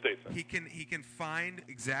a true statesman. He can find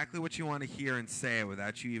exactly what you want to hear and say it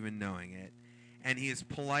without you even knowing it. And he is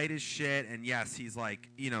polite as shit. And yes, he's like,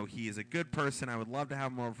 he is a good person. I would love to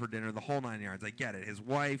have him over for dinner, the whole 9 yards. I get it. His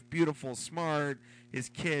wife, beautiful, smart. His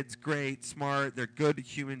kids, great, smart. They're good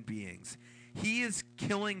human beings. He is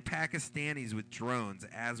killing Pakistanis with drones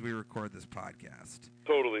as we record this podcast.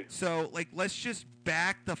 Totally. So, like, let's just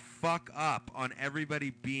back the fuck up on everybody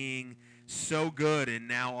being so good and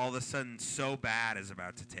now all of a sudden so bad is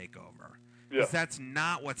about to take over. Yeah. Because that's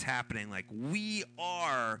not what's happening. Like, we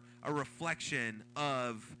are a reflection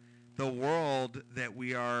of the world that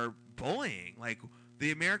we are bullying. Like,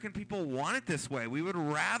 the American people want it this way. We would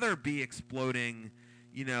rather be exploding,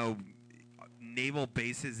 naval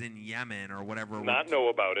bases in Yemen or whatever. Not know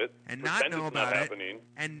about it. And not know about it. Happening.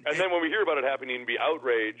 And then when we hear about it happening, be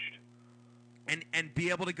outraged. And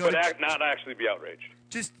be able to go But not actually be outraged.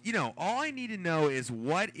 Just, all I need to know is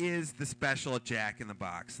what is the special at Jack in the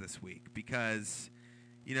Box this week? Because,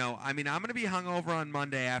 I'm going to be hungover on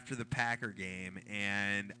Monday after the Packer game,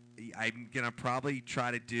 and I'm going to probably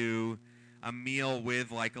try to do a meal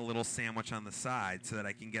with, like, a little sandwich on the side so that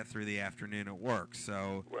I can get through the afternoon at work.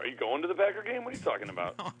 So, Are you going to the Packer game? What are you talking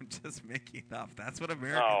about? No, I'm just making it up. That's what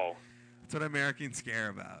That's what Americans care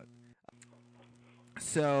about.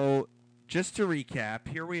 So, just to recap,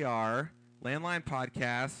 here we are. Landline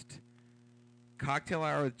Podcast, Cocktail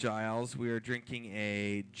Hour with Giles. We are drinking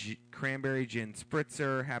a cranberry gin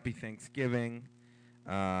spritzer. Happy Thanksgiving.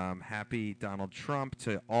 Happy Donald Trump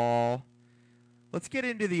to all. Let's get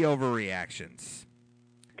into the overreactions.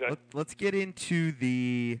 Okay. Let's get into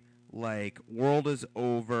the, world is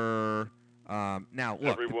over. Now,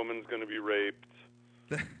 look. Every woman's going to be raped.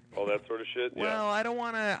 All that sort of shit. Well, yeah. I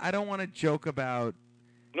don't want to joke about.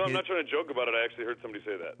 No, I'm not trying to joke about it. I actually heard somebody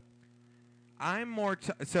say that. I'm more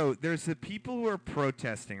so. There's the people who are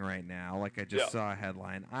protesting right now. Like I just saw a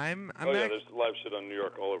headline. There's live shit on New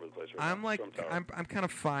York all over the place right now. I'm kind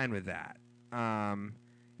of fine with that.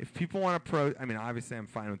 If people want to obviously I'm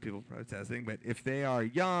fine with people protesting, but if they are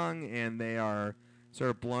young and they are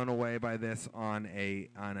sort of blown away by this on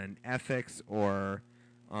an ethics or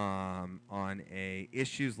on a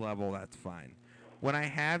issues level, that's fine. When I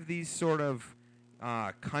have these sort of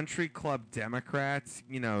country club Democrats,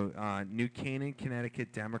 New Canaan,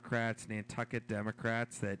 Connecticut Democrats, Nantucket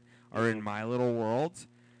Democrats that are in my little world,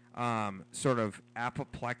 sort of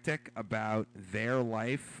apoplectic about their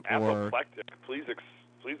life. Apoplectic?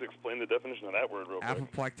 Please explain the definition of that word real quick.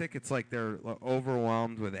 Apoplectic, it's like they're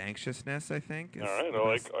overwhelmed with anxiousness, I think. All right,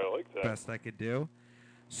 I like that. Best I could do.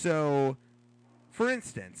 So, for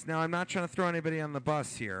instance, now I'm not trying to throw anybody on the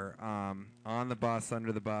bus here. On the bus,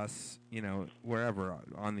 under the bus, wherever,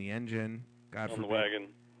 on the engine. God on forbid, the wagon.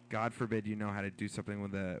 God forbid you know how to do something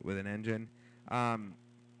with an engine.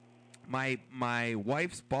 My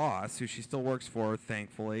wife's boss, who she still works for,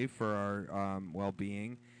 thankfully for our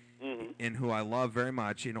well-being, and who I love very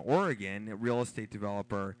much, in Oregon, a real estate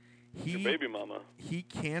developer. Your baby mama. He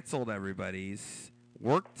canceled everybody's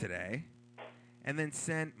work today. And then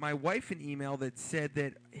sent my wife an email that said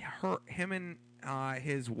that him and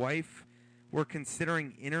his wife were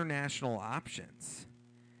considering international options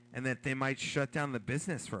and that they might shut down the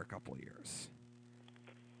business for a couple of years.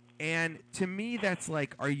 And to me, that's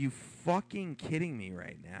like, are you fucking kidding me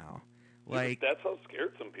right now? Like, that's how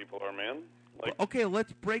scared some people are, man. Okay,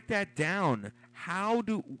 let's break that down. How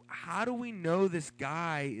do we know this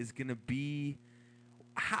guy is going to be...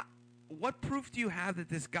 What proof do you have that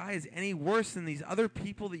this guy is any worse than these other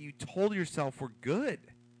people that you told yourself were good?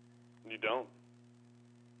 You don't.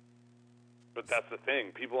 But that's the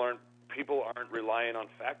thing. People aren't relying on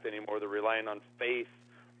fact anymore. They're relying on faith,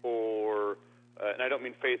 or and I don't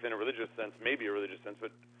mean faith in a religious sense, maybe a religious sense,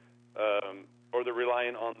 but or they're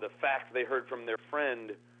relying on the fact they heard from their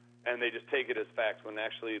friend, and they just take it as fact when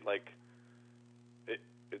actually, like,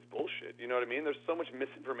 it's bullshit. You know what I mean? There's so much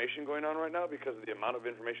misinformation going on right now because of the amount of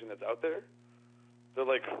information that's out there. So,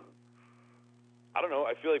 like, I don't know.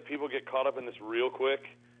 I feel like people get caught up in this real quick.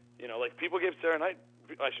 You know, like, people gave Sarah Knight,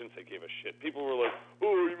 I shouldn't say gave a shit. People were like,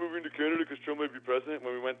 oh, are you moving to Canada because Trump might be president?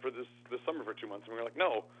 When we went for this summer for 2 months. And we were like,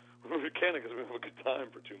 no, we're moving to Canada because we have a good time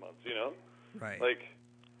for 2 months, you know? Right. Like,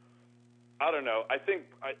 I don't know. I think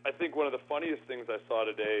one of the funniest things I saw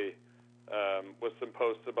today was some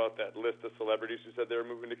posts about that list of celebrities who said they were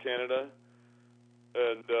moving to Canada.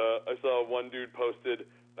 And I saw one dude posted,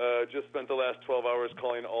 just spent the last 12 hours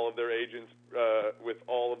calling all of their agents with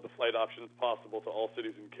all of the flight options possible to all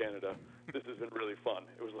cities in Canada. This has been really fun.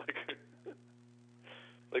 It was like,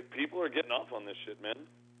 like people are getting off on this shit, man.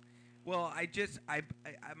 Well,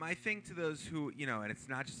 my thing to those who, you know, and it's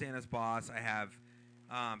not just Anna's boss. I have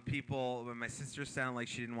people, when my sister sounded like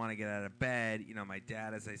she didn't want to get out of bed. You know, my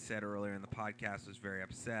dad, as I said earlier in the podcast, was very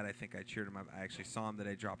upset. I think I cheered him up. I actually saw him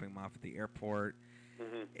today dropping him off at the airport.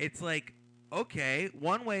 Mm-hmm. It's like, okay,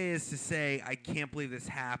 one way is to say, I can't believe this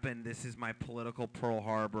happened. This is my political Pearl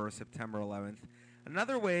Harbor, September 11th.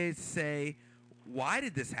 Another way is to say, why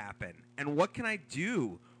did this happen? And what can I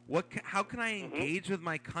do? How can I engage with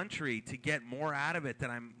my country to get more out of it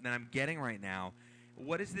than I'm getting right now?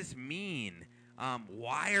 What does this mean?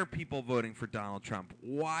 Why are people voting for Donald Trump?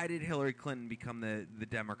 Why did Hillary Clinton become the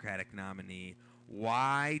Democratic nominee?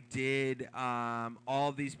 Why did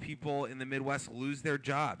all these people in the Midwest lose their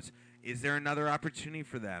jobs? Is there another opportunity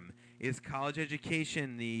for them? Is college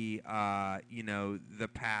education the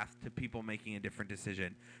path to people making a different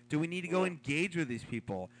decision? Do we need to go engage with these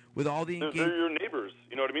people? With all the they're your neighbors.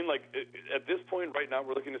 You know what I mean? Like, at this point right now,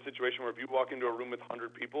 we're looking at a situation where if you walk into a room with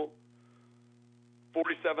 100 people,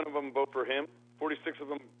 47 of them vote for him, 48 of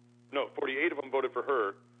them voted for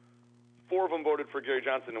her, 4 of them voted for Gary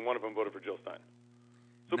Johnson, and 1 of them voted for Jill Stein.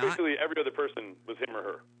 So basically every other person was him or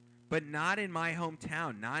her. But not in my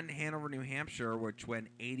hometown, not in Hanover, New Hampshire, which went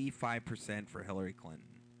 85% for Hillary Clinton.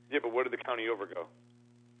 Yeah, but where did the county over go?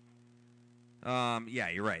 Yeah,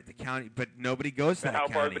 you're right. The county, but nobody goes to that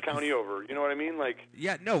county. How far is the county over? You know what I mean? Like.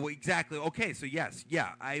 Yeah, no, exactly. Okay, so yes,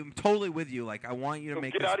 yeah, I'm totally with you. Like, I want you to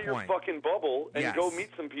make this point. Get out of your fucking bubble and go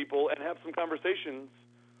meet some people and have some conversations,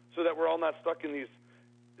 so that we're all not stuck in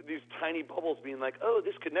these tiny bubbles, being like, oh,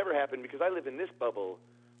 this could never happen because I live in this bubble.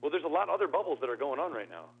 Well, there's a lot of other bubbles that are going on right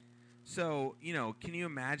now. So, you know, can you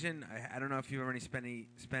imagine? I don't know if you've already spent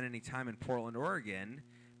any time in Portland, Oregon.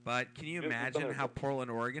 But can you imagine how Portland,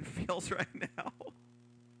 Oregon feels right now?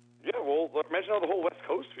 Yeah, well, imagine how the whole West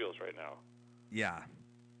Coast feels right now. Yeah.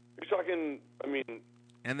 You're talking, I mean...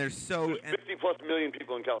 And there's 50-plus million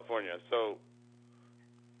people in California, so...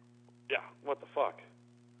 Yeah, what the fuck?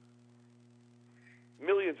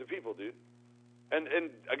 Millions of people, dude. And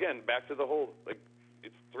again, back to the whole, like,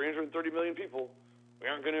 it's 330 million people. We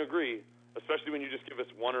aren't going to agree, especially when you just give us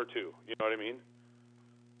 1 or 2. You know what I mean?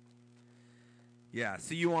 Yeah,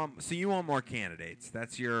 so you want more candidates.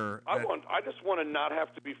 That's your... I just want to not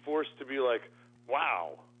have to be forced to be like,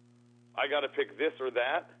 wow, I got to pick this or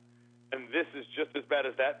that, and this is just as bad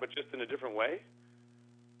as that, but just in a different way.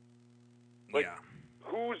 Like, yeah.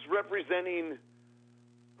 Who's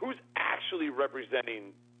actually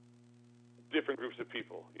representing different groups of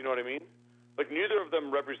people? You know what I mean? Like, neither of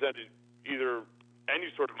them represented either any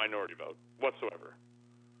sort of minority vote whatsoever.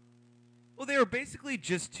 Well, they were basically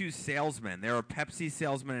just 2 salesmen. There were a Pepsi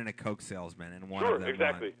salesman and a Coke salesman, and one of them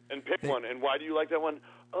exactly. won. And pick one. And why do you like that one?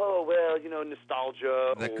 Oh, well, you know,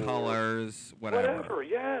 nostalgia. The colors, whatever.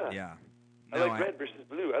 Yeah. Yeah. I like red versus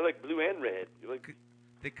blue. I like blue and red. You like?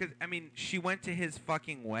 Because I mean, she went to his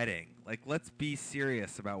fucking wedding. Like, let's be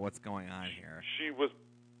serious about what's going on here. She was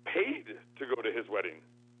paid to go to his wedding.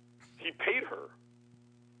 He paid her.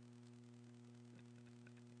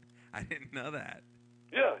 I didn't know that.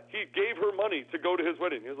 Yeah, he gave her money to go to his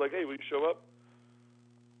wedding. He was like, hey, will you show up?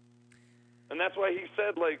 And that's why he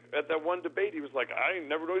said, like, at that one debate, he was like,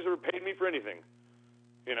 nobody's ever paid me for anything.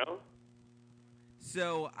 You know?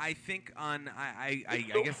 So I think I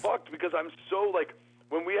guess... fucked because I'm so, like,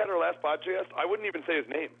 when we had our last podcast, I wouldn't even say his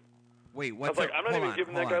name. Wait, what's I was like, I'm not even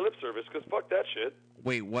giving that guy lip service because fuck that shit.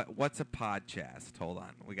 Wait, what's a podcast? Hold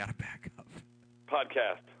on. We got to back up.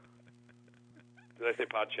 Podcast. Did I say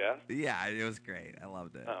podcast? Yeah, it was great. I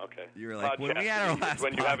loved it. Oh, okay. You were like, podcast when we had our last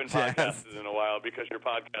when you haven't podcasted in a while because your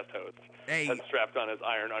podcast host has strapped on his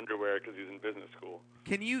iron underwear because he's in business school.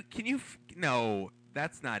 Can you? No,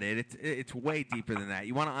 that's not it. It's way deeper than that.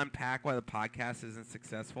 You want to unpack why the podcast isn't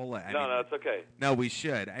successful? No, it's okay. No, we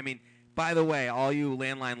should. I mean, By the way, all you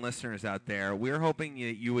landline listeners out there, we're hoping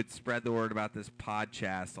you would spread the word about this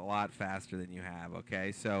podcast a lot faster than you have.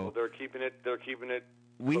 Okay, so Well, they're keeping it.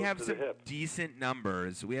 we close have to some the hip. decent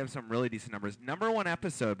numbers. We have some really decent numbers. Number one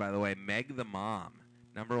episode, by the way, Meg the Mom.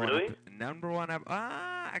 Really? Number one.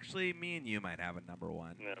 Actually, me and you might have a number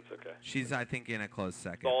one. Yeah, it's okay. She's, I think, in a close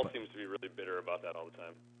second. Saul but seems to be really bitter about that all the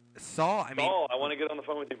time. Saul, I mean, Saul, I want to get on the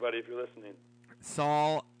phone with you, buddy, if you're listening.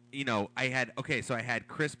 Saul, I had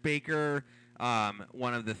Chris Baker,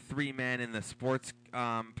 one of the three men in the sports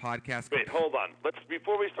podcast. Wait, hold on.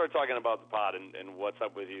 Before we start talking about the pod and what's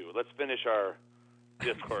up with you, let's finish our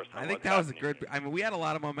discourse. I think that was a good. I mean, we had a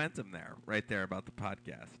lot of momentum right there about the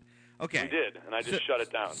podcast. Okay, We did, and I just shut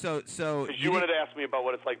it down. So Because you wanted to ask me about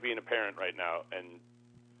what it's like being a parent right now, and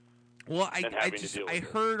well, and having to deal with it.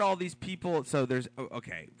 heard all these people. So there's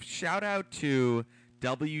shout out to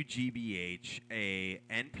WGBH, a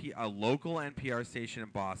local NPR station in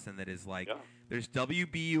Boston that is like. Yeah. There's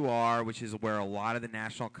WBUR, which is where a lot of the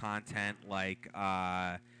national content, like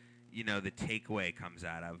the takeaway comes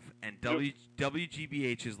out of, and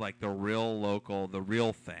WGBH is like the real local, the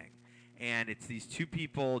real thing. And it's these two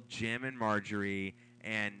people, Jim and Marjorie,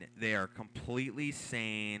 and they are completely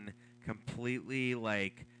sane, completely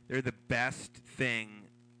like they're the best thing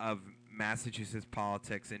of Massachusetts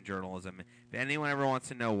politics and journalism. If anyone ever wants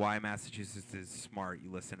to know why Massachusetts is smart,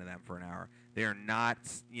 you listen to them for an hour. They are not,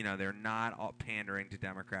 they're not all pandering to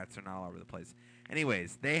Democrats. They're not all over the place.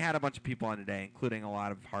 Anyways, they had a bunch of people on today, including a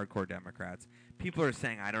lot of hardcore Democrats. People are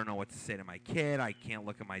saying, I don't know what to say to my kid. I can't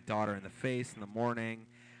look at my daughter in the face in the morning.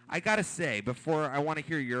 I got to say, before I want to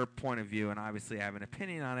hear your point of view, and obviously I have an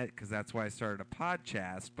opinion on it because that's why I started a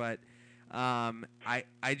podcast, but I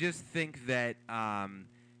just think that,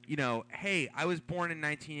 hey, I was born in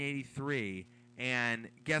 1983, and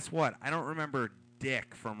guess what? I don't remember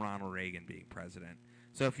dick from Ronald Reagan being president.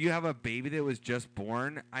 So if you have a baby that was just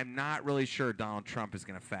born, I'm not really sure Donald Trump is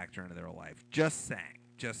going to factor into their life. Just saying.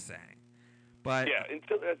 But yeah,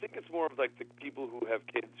 I think it's more of like the people who have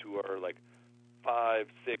kids who are like 5,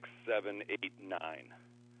 6, 7, 8, 9.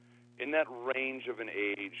 In that range of an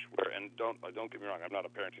age where, and don't get me wrong, I'm not a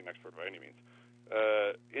parenting expert by any means.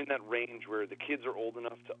 In that range where the kids are old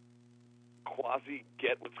enough to quasi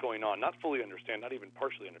get what's going on, not fully understand, not even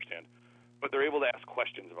partially understand, but they're able to ask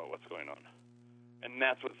questions about what's going on. And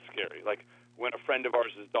that's what's scary. Like when a friend of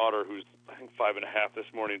ours' daughter, who's I think 5.5 this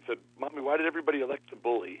morning, said, "Mommy, why did everybody elect the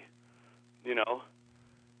bully?"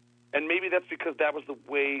 And maybe that's because that was the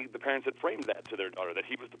way the parents had framed that to their daughter, that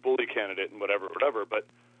he was the bully candidate and whatever. But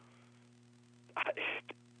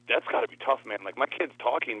that's got to be tough, man. Like my kid's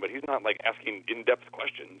talking, but he's not like asking in-depth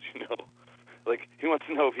questions. Like he wants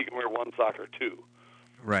to know if he can wear one sock or two.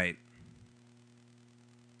 Right.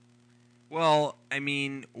 Well, I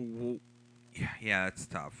mean, yeah, it's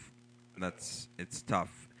tough. It's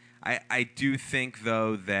tough. I do think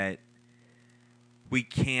though that we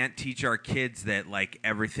can't teach our kids that like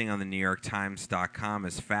everything on the NewYorkTimes.com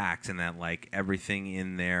is facts, and that like everything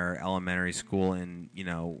in their elementary school in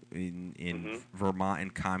Vermont,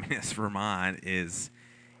 in communist Vermont, is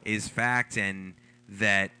fact, and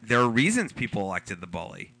that there are reasons people elected the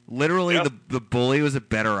bully. Literally, the bully was a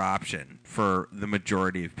better option for the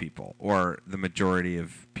majority of people, or the majority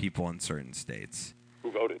of people in certain states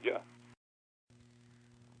who voted. Yeah.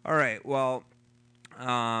 All right. Well,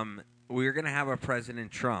 we're gonna have a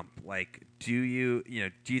President Trump. Like, do you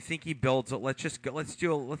think he builds? Let's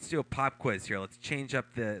do a pop quiz here. Let's change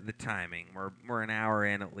up the timing. We're an hour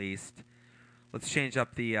in at least. Let's change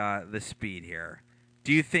up the speed here.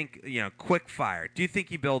 Do you think quick fire? Do you think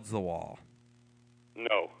he builds the wall?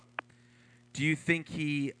 No. Do you think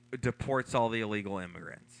he deports all the illegal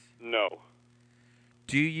immigrants? No.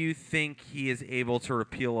 Do you think he is able to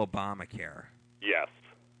repeal Obamacare? Yes.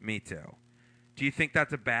 Me too. Do you think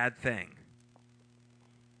that's a bad thing?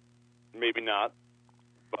 Maybe not,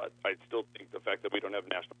 but I still think the fact that we don't have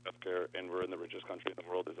national health care and we're in the richest country in the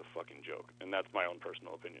world is a fucking joke, and that's my own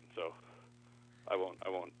personal opinion. So I won't.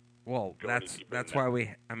 Well, that's why we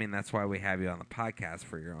have you on the podcast,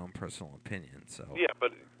 for your own personal opinion. So yeah,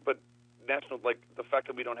 but national, like the fact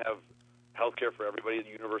that we don't have health care for everybody,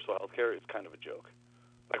 universal health care, is kind of a joke.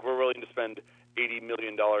 Like we're willing to spend $80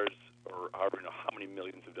 million or however how many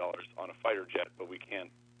millions of dollars on a fighter jet, but we can't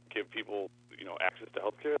give people access to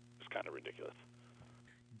health care. It's kind of ridiculous.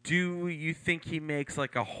 Do you think he makes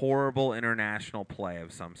like a horrible international play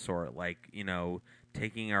of some sort, like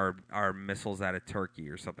taking our missiles out of Turkey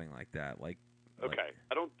or something like that? Okay,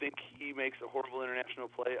 I don't think he makes a horrible international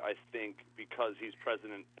play. I think because he's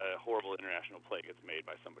president, a horrible international play gets made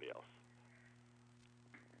by somebody else.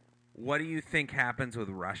 What do you think happens with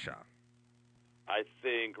Russia?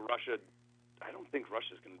 I don't think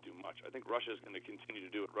Russia's going to do much. I think Russia is going to continue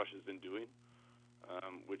to do what Russia's been doing,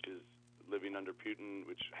 which is living under Putin,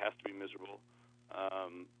 which has to be miserable.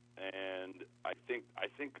 And I think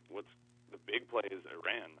what's the big play is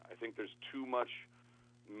Iran. I think there's too much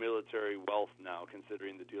military wealth now,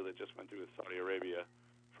 considering the deal that just went through with Saudi Arabia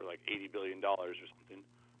for like $80 billion or something,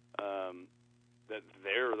 that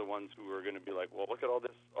they're the ones who are going to be like, well, look at all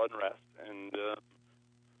this unrest, and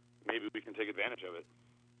maybe we can take advantage of it.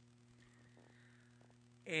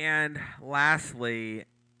 And lastly,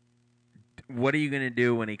 what are you going to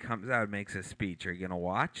do when he comes out and makes a speech? Are you going to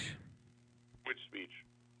watch? Which speech?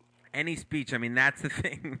 Any speech. I mean, that's the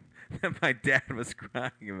thing that my dad was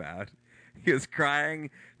crying about. He was crying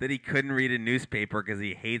that he couldn't read a newspaper because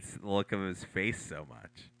he hates the look of his face so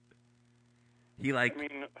much.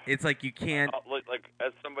 It's like you can't... Like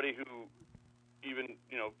as somebody who even,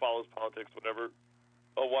 follows politics, whatever,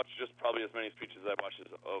 I'll watch just probably as many speeches as I watch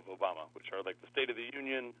of Obama, which are like the State of the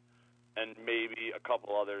Union and maybe a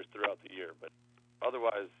couple others throughout the year. But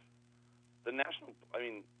otherwise,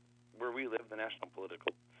 where we live, the national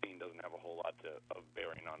political scene doesn't have a whole lot of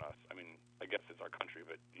bearing on us. I mean, I guess it's our country,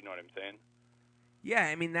 but you know what I'm saying? Yeah,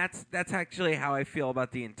 I mean, that's actually how I feel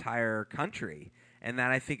about the entire country. And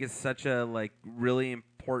that I think is such a really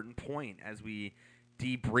important point as we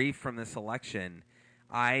debrief from this election.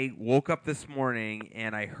 I woke up this morning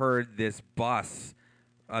and I heard this bus,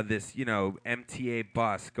 this MTA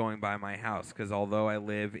bus going by my house, because although I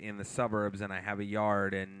live in the suburbs and I have a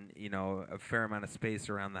yard and a fair amount of space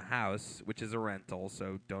around the house, which is a rental,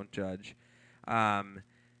 so don't judge. I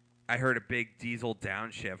heard a big diesel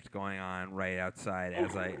downshift going on right outside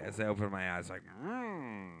as I opened my eyes, like,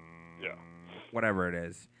 yeah, whatever it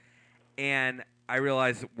is, and I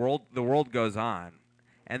realized the world goes on.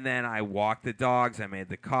 And then I walked the dogs, I made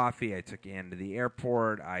the coffee, I took Ann to the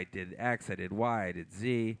airport, I did X, I did Y, I did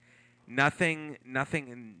Z. Nothing,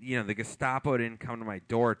 the Gestapo didn't come to my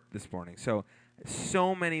door this morning.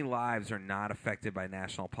 So many lives are not affected by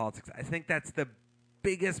national politics. I think that's the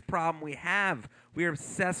biggest problem we have. We are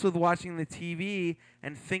obsessed with watching the TV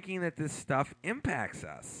and thinking that this stuff impacts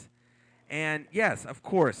us. And yes, of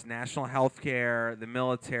course, national health care, the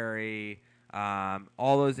military...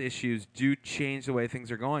 all those issues do change the way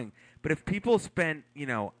things are going. But if people spend,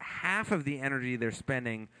 half of the energy they're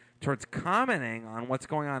spending towards commenting on what's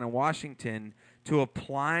going on in Washington to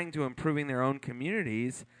applying to improving their own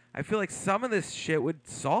communities, I feel like some of this shit would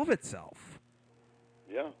solve itself.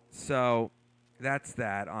 Yeah. So that's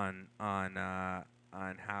that on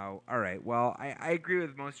how. All right. Well, I agree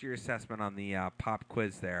with most of your assessment on the pop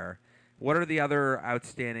quiz there. What are the other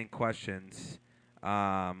outstanding questions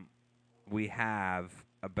we have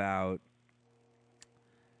about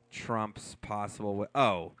Trump's possible...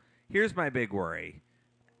 here's my big worry.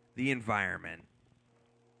 The environment.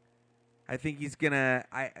 I think he's going to...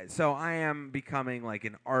 I am becoming like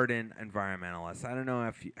an ardent environmentalist. I don't know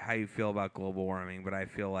how you feel about global warming, but I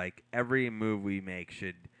feel like every move we make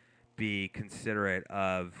should be considerate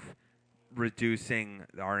of reducing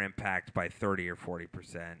our impact by 30 or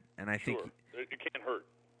 40%. And I think... It can't hurt.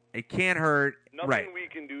 It can't hurt. Nothing right.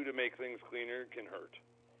 we can do to make things cleaner can hurt.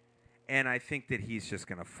 And I think that he's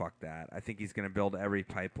just going to fuck that. I think he's going to build every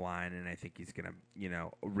pipeline, and I think he's going to,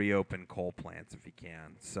 reopen coal plants if he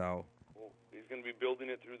can. So, well, he's going to be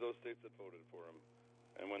building it through those states that voted for him.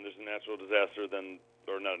 And when there's a natural disaster,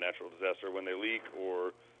 or not a natural disaster, when they leak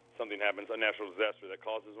or something happens, a natural disaster that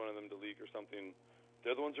causes one of them to leak or something,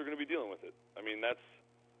 they're the ones who are going to be dealing with it. I mean, that's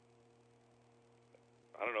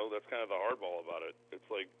kind of the hardball about it.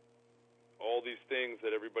 It's like all these things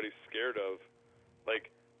that everybody's scared of. Like,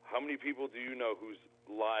 how many people do you know whose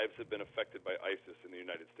lives have been affected by ISIS in the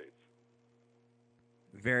United States?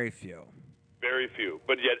 Very few. Very few.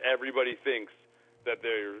 But yet everybody thinks that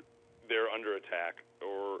they're under attack.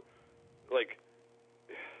 Or, like,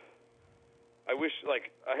 I wish, like,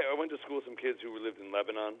 I went to school with some kids who lived in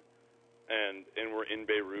Lebanon and were in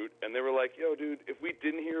Beirut, and they were like, yo, dude, if we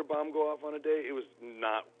didn't hear a bomb go off on a day, it was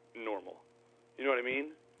not normal. You know what I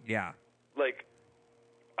mean? Yeah. Like,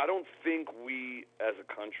 I don't think we as a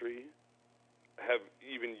country have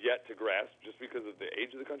even yet to grasp, just because of the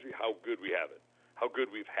age of the country, how good we have it, how good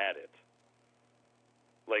we've had it.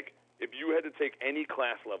 Like, if you had to take any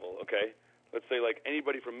class level, okay, let's say like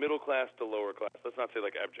anybody from middle class to lower class, let's not say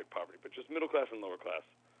like abject poverty, but just middle class and lower class,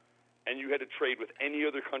 and you had to trade with any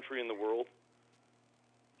other country in the world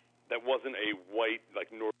that wasn't a white, like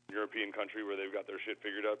Northern European country where they've got their shit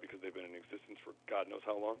figured out because they've been in existence for God knows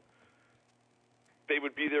how long, they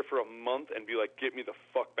would be there for a month and be like, get me the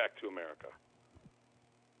fuck back to America.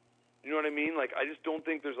 You know what I mean? Like, I just don't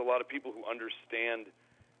think there's a lot of people who understand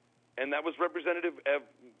And that was representative of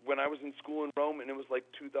when I was in school in Rome, and it was like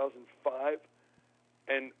 2005,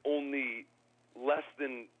 and only less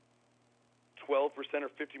than 12% or 15%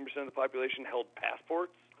 of the population held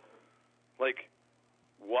passports. Like,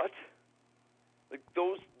 what? Like,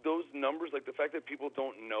 those numbers, like the fact that people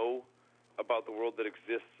don't know about the world that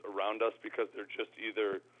exists around us because they're just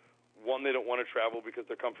either, one, they don't want to travel because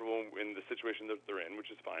they're comfortable in the situation that they're in, which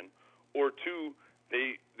is fine, or two,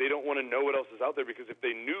 they don't want to know what else is out there because if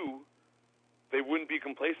they knew, they wouldn't be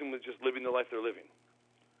complacent with just living the life they're living.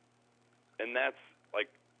 And that's, like,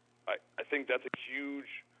 I think that's a huge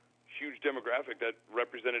demographic that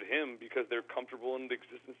represented him because they're comfortable in the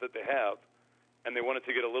existence that they have, and they want it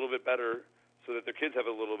to get a little bit better so that their kids have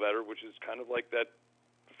it a little better, which is kind of like that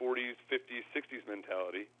 40s, 50s, 60s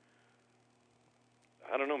mentality.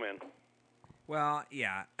 I don't know, man. Well,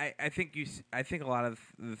 yeah, I think a lot of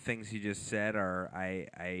the things you just said are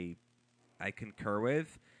I concur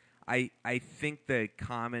with. I think the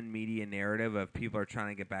common media narrative of people are trying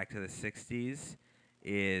to get back to the 60s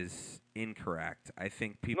is incorrect. I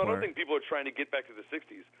think people No, I don't think people are trying to get back to the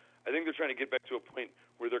 60s. I think they're trying to get back to a point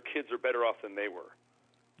where their kids are better off than they were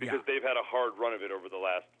because they've had a hard run of it over the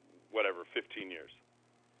last, 15 years.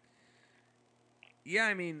 Yeah,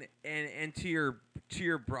 I mean, and to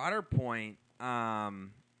your broader point,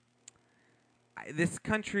 this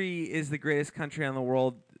country is the greatest country in the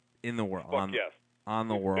world. Yes. On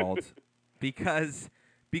the world, because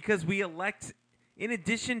we elect. In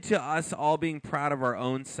addition to us all being proud of our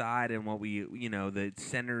own side and what the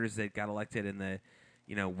senators that got elected and the,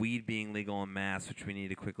 weed being legal en masse, which we need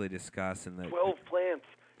to quickly discuss, and the 12 plants.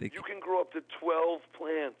 You can grow up to 12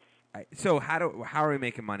 plants. So how are we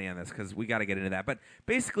making money on this? Because we got to get into that. But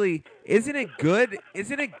basically, isn't it good?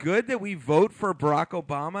 Isn't it good that we vote for Barack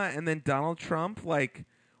Obama and then Donald Trump? Like,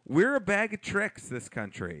 we're a bag of tricks. This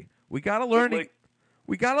country. We got to learn.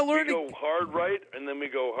 We got to learn. We go hard right, and then we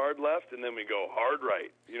go hard left, and then we go hard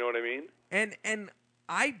right. You know what I mean? And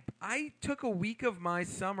I took a week of my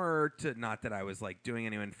summer to, not that I was like doing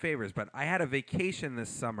anyone favors, but I had a vacation this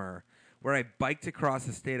summer where I biked across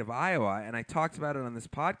the state of Iowa, and I talked about it on this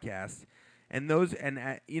podcast. And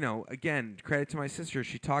again, credit to my sister.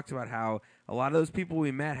 She talked about how a lot of those people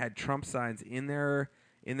we met had Trump signs in their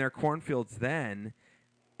cornfields then,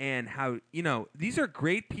 and how these are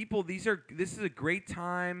great people. This is a great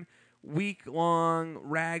time, week-long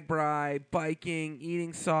RAGBRAI, biking,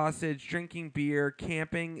 eating sausage, drinking beer,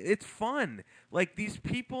 camping. It's fun. Like, these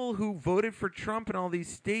people who voted for Trump in all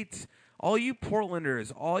these states, all you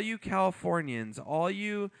Portlanders, all you Californians, all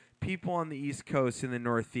you people on the East Coast and the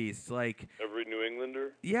Northeast, like every New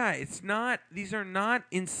Englander. Yeah, these are not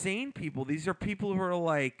insane people. These are people who are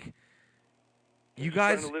like, you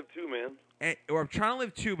guys trying to live too, man. Or trying to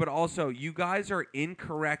live too, but also you guys are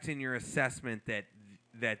incorrect in your assessment that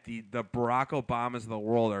the Barack Obamas of the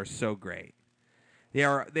world are so great. They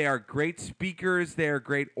are great speakers. They are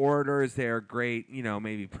great orators. They are great,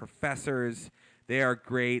 maybe professors. They are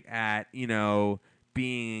great at,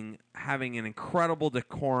 having an incredible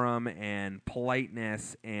decorum and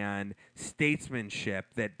politeness and statesmanship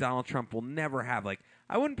that Donald Trump will never have. Like,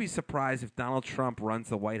 I wouldn't be surprised if Donald Trump runs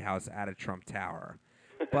the White House out of Trump Tower.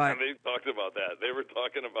 But they talked about that. They were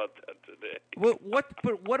talking about that today. But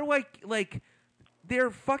what do I like?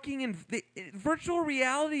 They're fucking virtual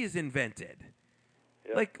reality is invented.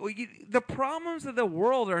 Yeah. Like, the problems of the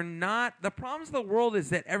world are not – the problems of the world is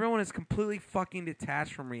that everyone is completely fucking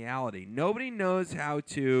detached from reality. Nobody knows how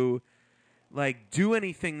to, like, do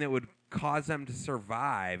anything that would cause them to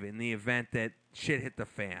survive in the event that shit hit the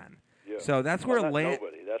fan. Yeah. So that's where nobody.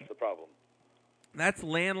 That's the problem. That's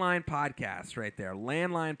Landline Podcast right there.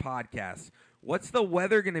 Landline Podcast. What's the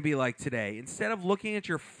weather going to be like today? Instead of looking at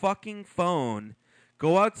your fucking phone –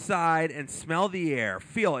 go outside and smell the air.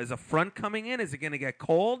 Feel, is a front coming in? Is it going to get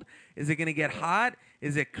cold? Is it going to get hot?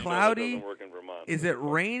 Is it cloudy? That doesn't work in Vermont. Is it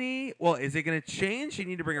rainy? Well, is it going to change? You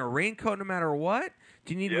need to bring a raincoat no matter what?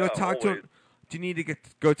 Do you need to go talk to? Do you need to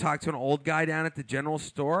go talk to an old guy down at the general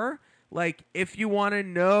store? Like, if you want to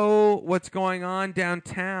know what's going on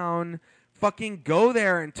downtown, fucking go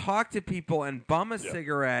there and talk to people and bum a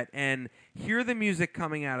cigarette and hear the music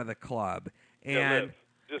coming out of the club and.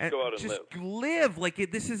 Just go out and live. Like,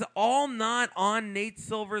 this is all not on Nate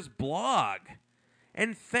Silver's blog.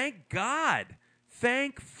 And thank God.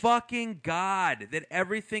 Thank fucking God that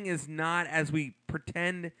everything is not as we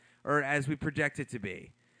pretend or as we project it to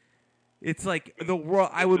be. It's like the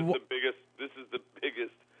world. This is the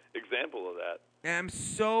biggest example of that. And I'm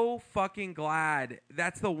so fucking glad.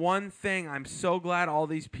 That's the one thing. I'm so glad all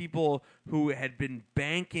these people who had been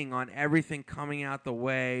banking on everything coming out the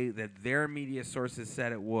way that their media sources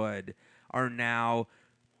said it would are now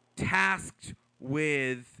tasked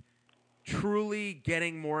with truly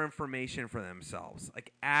getting more information for themselves,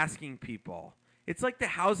 like asking people. It's like the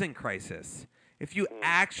housing crisis. If you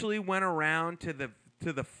actually went around to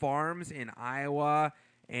the farms in Iowa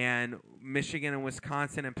and Michigan and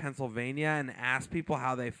Wisconsin and Pennsylvania and asked people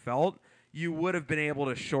how they felt, you would have been able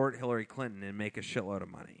to short Hillary Clinton and make a shitload of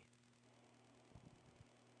money.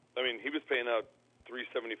 I mean, he was paying out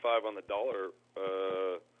 $3.75 on the dollar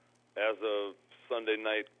as of Sunday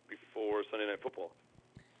night before Sunday Night Football.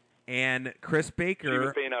 And Chris Baker... He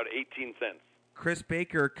was paying out 18 cents. Chris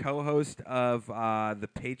Baker, co-host of the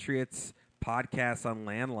Patriots podcast on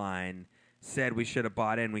Landline, said we should have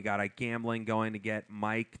bought in. We got a gambling going to get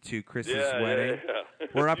Mike to Chris's wedding. Yeah.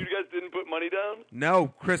 We're up. You guys didn't put money down? No,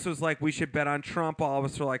 Chris was like, we should bet on Trump. All of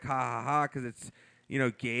us were like, ha ha ha, because it's,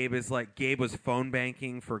 Gabe was phone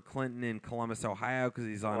banking for Clinton in Columbus, Ohio, because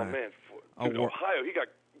he's on Ohio,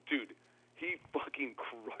 he fucking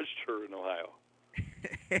crushed her in Ohio.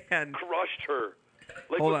 And crushed her.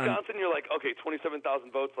 Like hold Wisconsin, you're like, okay,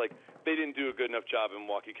 27,000 votes. Like, they didn't do a good enough job in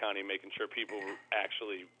Milwaukee County making sure people were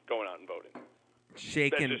actually going out and voting.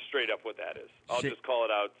 Shaking. That's just straight up what that is. I'll just call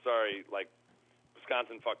it out. Sorry, like,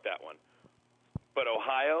 Wisconsin fucked that one. But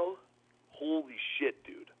Ohio, holy shit,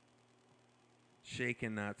 dude.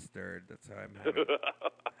 Shaken, not stirred. That's how I'm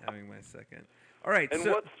having my second. All right. And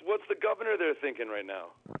so, what's the governor they're thinking right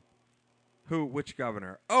now? who? Which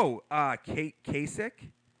governor? Oh, Kasich.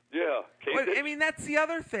 Yeah, Well, I mean, that's the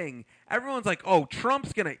other thing. Everyone's like, oh,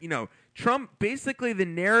 Trump's going to, Trump, basically the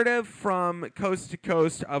narrative from coast to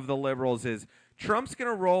coast of the liberals is Trump's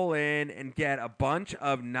going to roll in and get a bunch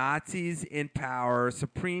of Nazis in power,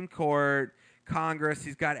 Supreme Court, Congress.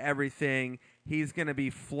 He's got everything. He's going to be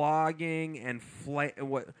flogging and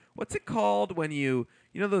what's it called when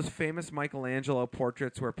those famous Michelangelo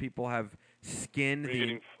portraits where people have skinned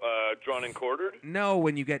getting drawn and quartered? No,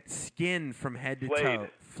 when you get skinned from head to toe.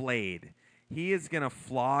 Flayed. He is going to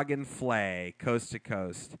flog and flay coast to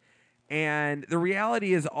coast. And the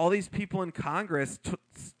reality is all these people in Congress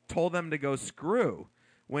told them to go screw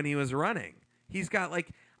when he was running. He's got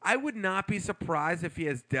I would not be surprised if he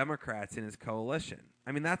has Democrats in his coalition.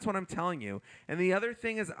 I mean, that's what I'm telling you. And the other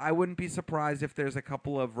thing is I wouldn't be surprised if there's a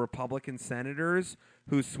couple of Republican senators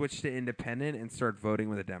who switch to independent and start voting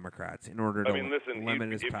with the Democrats in order to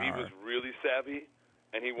limit his power. If he was really savvy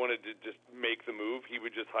and he wanted to just make the move, he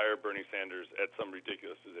would just hire Bernie Sanders at some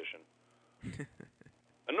ridiculous position.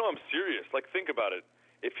 No, I'm serious. Think about it.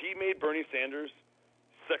 If he made Bernie Sanders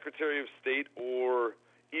Secretary of State or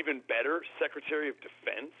even better, Secretary of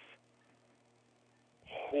Defense,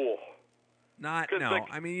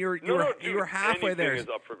 I mean, you're halfway there. Is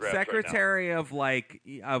up for grabs Secretary right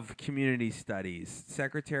of Community Studies,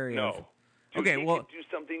 Secretary of. Dude, okay, he well, could do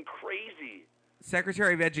something crazy.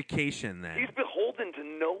 Secretary of Education, then. He's beholden to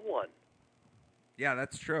no one. Yeah,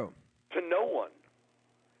 that's true. To no one.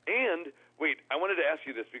 And wait, I wanted to ask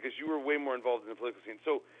you this because you were way more involved in the political scene.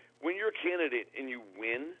 So, when you're a candidate and you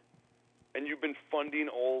win, and you've been funding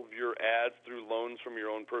all of your ads through loans from your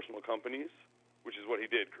own personal companies, which is what he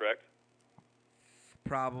did, correct?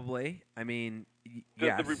 Probably. I mean,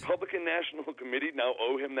 Does the Republican National Committee now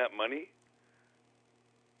owe him that money?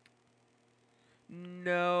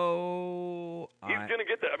 No. He's going to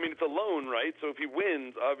get that. I mean, it's a loan, right? So if he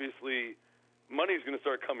wins, obviously, money's going to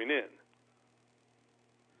start coming in.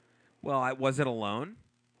 Well, was it a loan?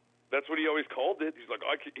 That's what he always called it. He's like,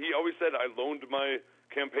 he always said, I loaned my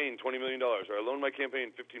campaign $20 million, or I loaned my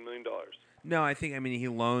campaign $15 million. No, he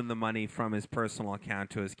loaned the money from his personal account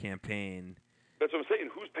to his campaign. That's what I'm saying.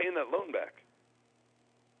 Who's paying that loan back?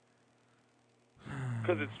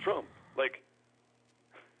 Because it's Trump.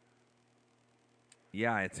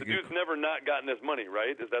 Yeah, it's the dude's never not gotten his money,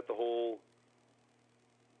 right? Is that the whole?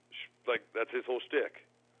 That's his whole shtick.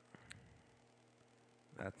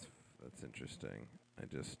 That's interesting. I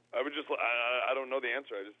don't know the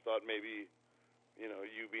answer. I just thought maybe,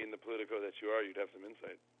 you being the Politico that you are, you'd have some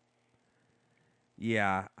insight.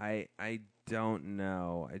 Yeah, I don't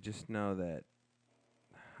know. I just know that.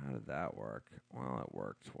 How did that work? Well, it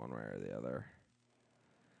worked one way or the other.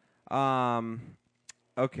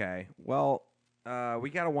 Okay. Well, we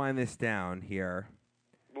got to wind this down here.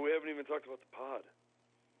 But we haven't even talked about the pod.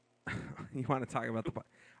 You want to talk about the pod?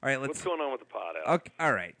 All right, What's going on with the pod, Alex? Okay,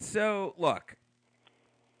 all right. So, look.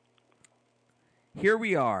 Here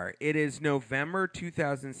we are. It is November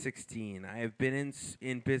 2016. I have been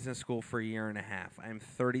in business school for a year and a half. I'm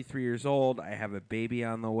 33 years old. I have a baby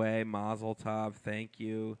on the way. Mazel tov. Thank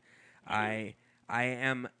you. I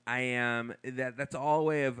am. That's all a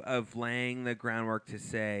way of laying the groundwork to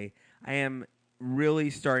say I am really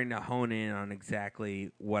starting to hone in on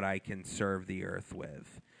exactly what I can serve the earth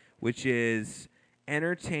with, which is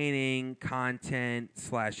entertaining content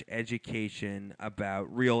 / education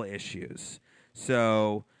about real issues.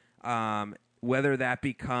 So whether that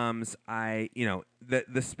becomes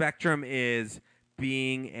the spectrum is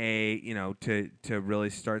being to really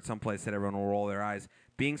start someplace that everyone will roll their eyes,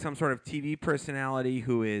 being some sort of TV personality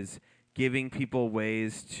who is giving people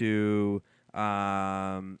ways to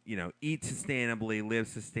eat sustainably, live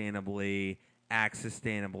sustainably, act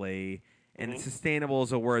sustainably. And sustainable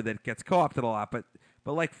is a word that gets co-opted a lot, but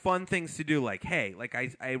like fun things to do, like, hey, like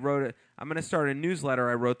I wrote I'm going to start a newsletter.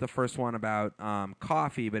 I wrote the first one about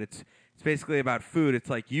coffee, but it's basically about food. It's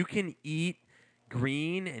like you can eat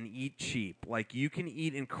green and eat cheap. Like you can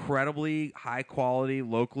eat incredibly high quality,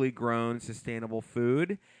 locally grown, sustainable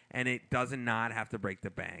food, and it does not have to break the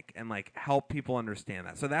bank, and like help people understand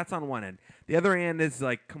that. So that's on one end. The other end is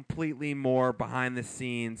like completely more behind the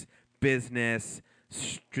scenes business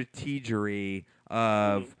strategery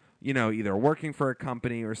of either working for a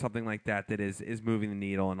company or something like that is moving the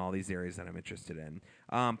needle in all these areas that I'm interested in.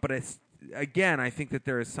 But it's, again, I think that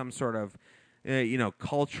there is some sort of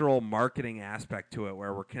cultural marketing aspect to it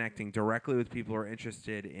where we're connecting directly with people who are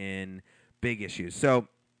interested in big issues. So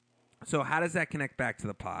how does that connect back to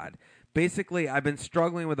the pod? Basically, I've been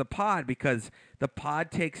struggling with the pod because the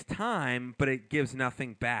pod takes time, but it gives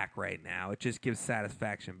nothing back right now. It just gives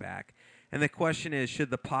satisfaction back. And the question is, should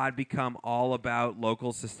the pod become all about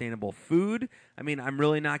local sustainable food? I mean, I'm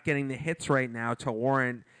really not getting the hits right now to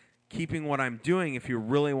warrant keeping what I'm doing if you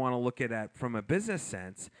really want to look at it from a business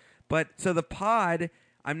sense. But so the pod,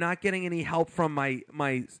 I'm not getting any help from my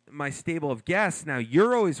stable of guests. Now,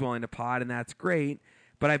 you're always willing to pod, and that's great.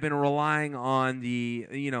 But I've been relying on the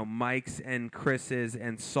Mike's and Chris's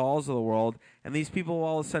and Saul's of the world, and these people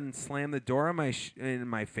all of a sudden slam the door in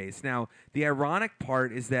my face. Now, the ironic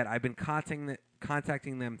part is that I've been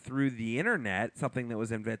contacting them through the internet, something that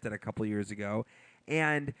was invented a couple years ago,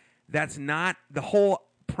 and that's not the whole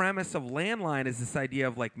premise of Landline. Is this idea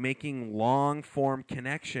of like making long form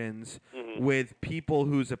connections with people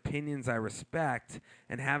whose opinions I respect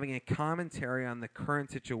and having a commentary on the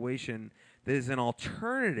current situation that is an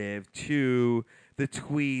alternative to the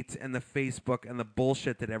tweets and the Facebook and the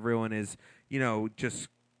bullshit that everyone is, just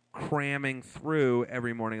cramming through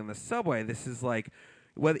every morning on the subway. This is like,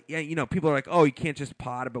 people are like, oh, you can't just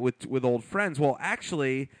pod, but with old friends. Well,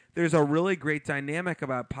 actually, there's a really great dynamic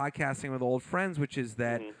about podcasting with old friends, which is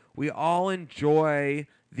that we all enjoy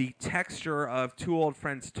the texture of two old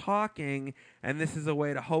friends talking, and this is a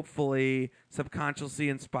way to hopefully subconsciously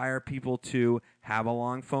inspire people to have a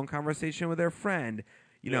long phone conversation with their friend.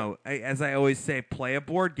 As I always say, play a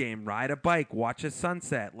board game, ride a bike, watch a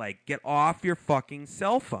sunset. Like, get off your fucking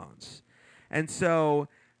cell phones. And so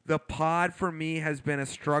the pod for me has been a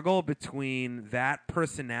struggle between that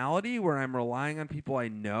personality where I'm relying on people I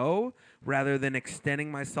know rather than extending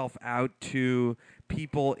myself out to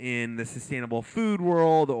people in the sustainable food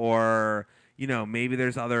world, or maybe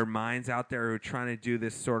there's other minds out there who are trying to do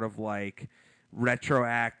this sort of like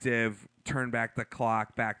retroactive turn back the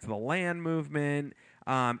clock back to the land movement,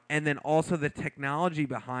 and then also the technology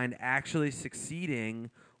behind actually succeeding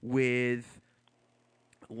with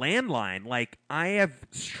Landline. Like, I have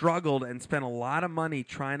struggled and spent a lot of money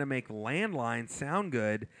trying to make Landline sound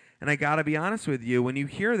good, and I gotta be honest with you, when you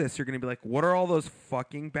hear this, you're gonna be like, what are all those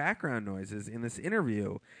fucking background noises in this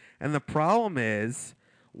interview? And the problem is,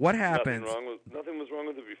 what happens... Nothing was wrong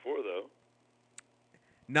with it before, though.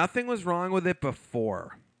 Nothing was wrong with it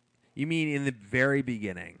before. You mean in the very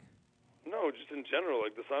beginning? No, just in general.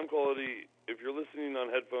 Like, the sound quality, if you're listening on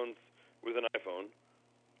headphones with an iPhone,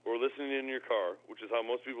 or listening in your car, which is how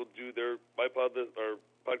most people do their iPod or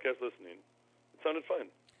podcast listening, it sounded fine.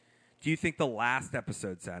 Do you think the last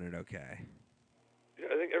episode sounded okay? Yeah,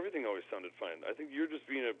 I think everything always sounded fine. I think you're just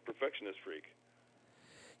being a perfectionist freak.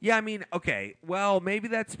 Yeah, I mean, okay. Well, maybe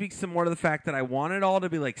that speaks some more to the fact that I want it all to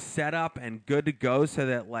be like set up and good to go, so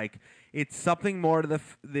that like it's something more to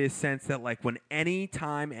the sense that like when any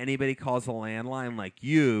time anybody calls a landline, like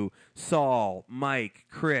you, Saul, Mike,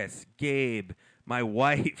 Chris, Gabe, my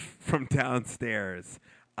wife from downstairs,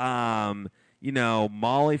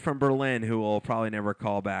 Molly from Berlin, who will probably never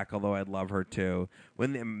call back, although I'd love her to.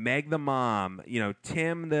 Meg the mom,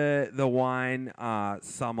 Tim the wine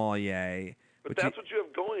sommelier. But that's what you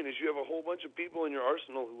have going, is you have a whole bunch of people in your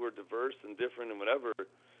arsenal who are diverse and different and whatever.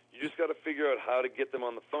 You just got to figure out how to get them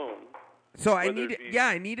on the phone. So I do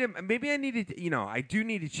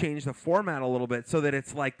need to change the format a little bit so that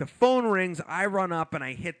it's like the phone rings, I run up and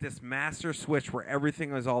I hit this master switch where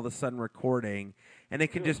everything is all of a sudden recording, and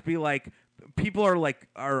it can just be like people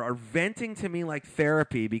are venting to me like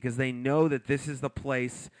therapy because they know that this is the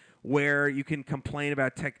place where you can complain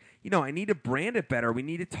about tech. I need to brand it better. We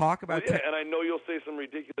need to talk about tech. And I know you'll say some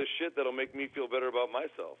ridiculous shit that'll make me feel better about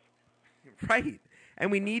myself. Right.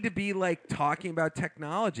 And we need to be talking about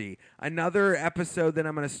technology. Another episode that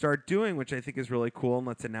I'm going to start doing, which I think is really cool, and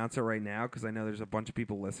let's announce it right now because I know there's a bunch of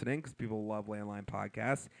people listening because people love Landline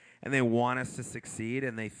Podcasts and they want us to succeed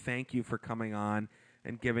and they thank you for coming on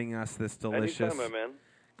and giving us this delicious Anytime, my man.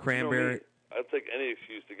 cranberry. I'll take any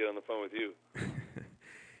excuse to get on the phone with you.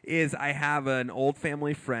 Is I have an old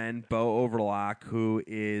family friend, Bo Overlock, who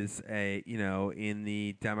is in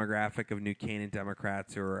the demographic of New Canaan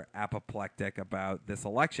Democrats who are apoplectic about this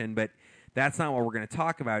election, but that's not what we're going to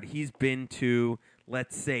talk about. He's been to,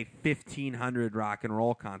 let's say, 1,500 rock and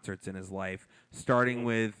roll concerts in his life, starting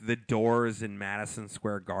with The Doors in Madison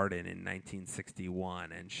Square Garden in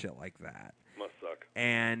 1961 and shit like that. Must suck.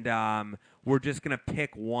 And we're just going to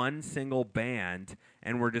pick one single band,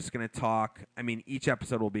 and we're just going to talk. I mean, each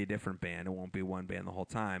episode will be a different band. It won't be one band the whole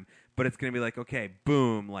time. But it's going to be okay,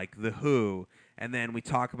 boom, The Who. And then we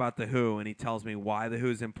talk about The Who, and he tells me why The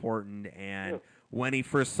Who's important and when he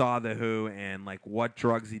first saw The Who and, what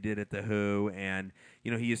drugs he did at The Who. And, he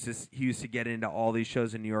used to get into all these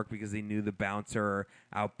shows in New York because he knew the bouncer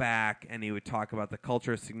out back, and he would talk about the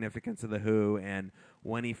cultural significance of The Who and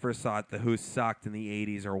when he first saw it, The Who sucked in the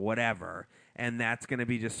 80s or whatever. And that's going to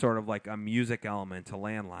be just sort of a music element to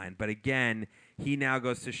Landline. But again, he now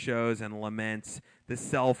goes to shows and laments the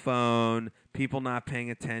cell phone, people not paying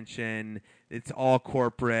attention. It's all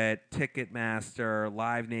corporate, Ticketmaster,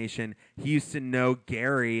 Live Nation. He used to know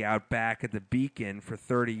Gary out back at the Beacon for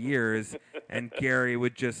 30 years, and Gary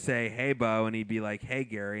would just say, "Hey, Bo," and he'd be like, "Hey,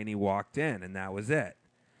 Gary," and he walked in, and that was it.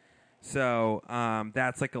 So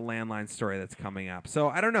that's a Landline story that's coming up. So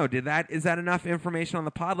I don't know. Is that enough information on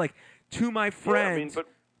the pod? To my friends,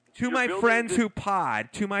 to my friends who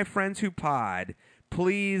pod,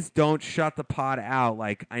 please don't shut the pod out.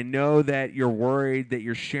 I know that you're worried that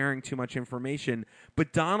you're sharing too much information,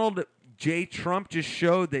 but Donald J. Trump just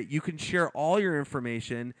showed that you can share all your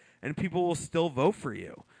information and people will still vote for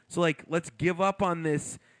you. So let's give up on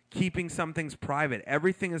this keeping some things private.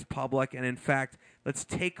 Everything is public, and in fact, let's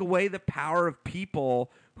take away the power of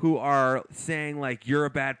people who are saying, you're a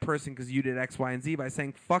bad person because you did X, Y, and Z by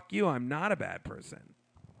saying, fuck you, I'm not a bad person.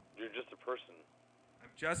 You're just a person. I'm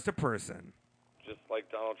just a person. Just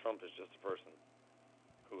like Donald Trump is just a person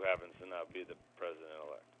who happens to not be the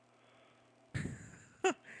president-elect.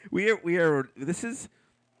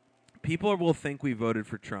 People will think we voted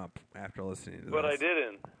for Trump after listening to this. But I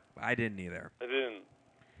didn't. I didn't either. I didn't.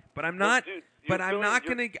 But I'm not. But I'm not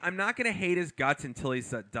gonna hate his guts until he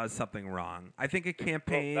does something wrong. I think a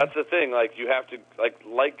campaign. Well, that's the thing. You have to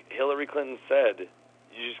like Hillary Clinton said.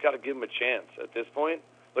 You just got to give him a chance at this point.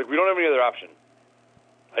 We don't have any other option.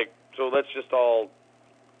 So let's just all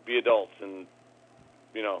be adults and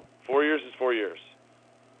 4 years is 4 years.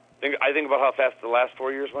 I think about how fast the last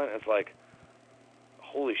 4 years went. It's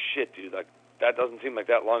holy shit, dude. That doesn't seem like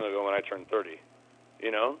that long ago when I turned 30.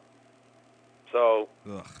 So.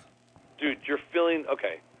 Ugh. Dude, you're feeling,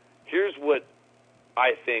 okay, here's what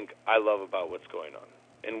I think I love about what's going on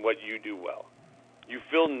and what you do well. You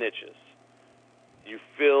fill niches. You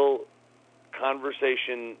fill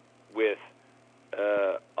conversation with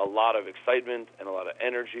a lot of excitement and a lot of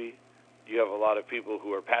energy. You have a lot of people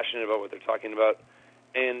who are passionate about what they're talking about.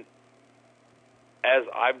 And as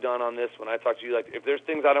I've done on this, when I talk to you, if there's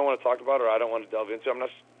things I don't want to talk about or I don't want to delve into, I'm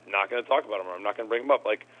not going to talk about them or I'm not going to bring them up.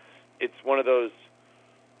 It's one of those,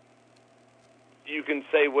 you can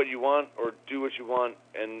say what you want or do what you want,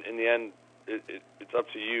 and in the end, it's up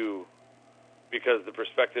to you, because the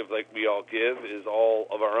perspective we all give is all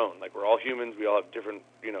of our own. We're all humans. We all have different,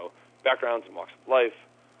 backgrounds and walks of life.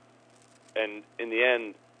 And in the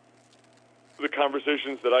end, the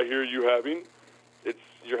conversations that I hear you having,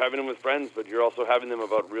 you're having them with friends, but you're also having them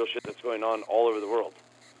about real shit that's going on all over the world.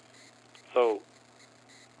 So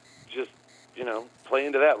just, play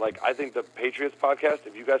into that. I think the Patriots podcast,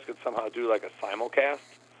 if you guys could somehow do a simulcast,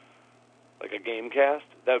 a game cast,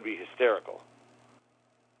 that would be hysterical.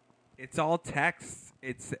 It's all text.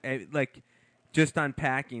 It's just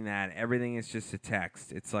unpacking that. Everything is just a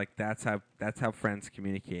text. It's that's how friends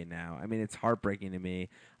communicate now. I mean, it's heartbreaking to me.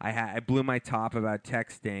 I blew my top about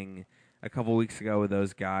texting a couple weeks ago with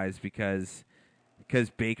those guys because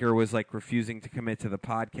Baker was refusing to commit to the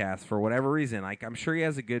podcast for whatever reason. I'm sure he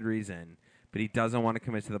has a good reason, but he doesn't want to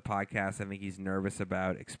commit to the podcast. I think he's nervous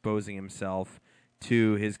about exposing himself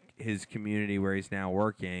to his community where he's now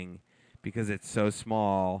working because it's so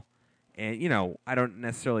small. And, I don't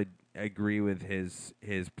necessarily agree with his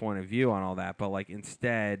point of view on all that, but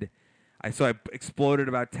instead, I exploded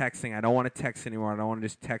about texting. I don't want to text anymore. I don't want to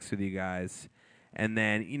just text with you guys. And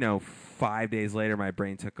then, 5 days later, my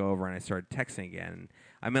brain took over and I started texting again.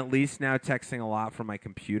 I'm at least now texting a lot from my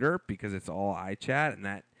computer because it's all iChat, and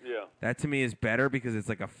that to me is better because it's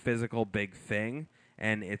like a physical big thing,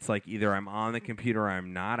 and it's like either I'm on the computer or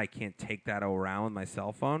I'm not. I can't take that around with my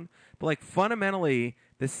cell phone. But like fundamentally,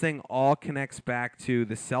 this thing all connects back to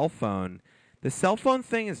the cell phone. The cell phone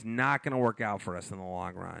thing is not going to work out for us in the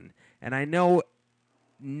long run. And I know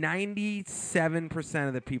 97%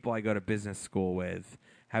 of the people I go to business school with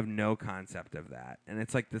have no concept of that. And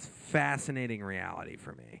it's like this fascinating reality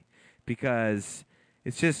for me because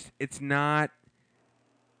it's not,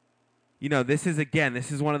 this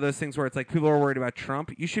is one of those things where it's like people are worried about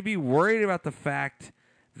Trump. You should be worried about the fact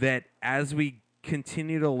that as we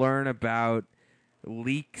continue to learn about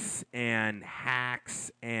leaks and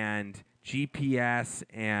hacks and GPS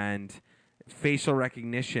and facial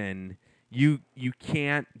recognition, you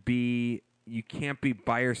can't be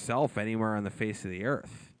by yourself anywhere on the face of the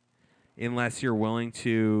earth unless you're willing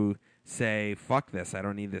to say, fuck this, I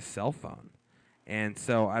don't need this cell phone. And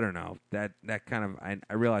so I don't know, that kind of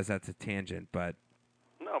I realize that's a tangent, but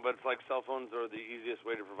no, but it's like cell phones are the easiest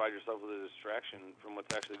way to provide yourself with a distraction from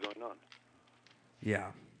what's actually going on.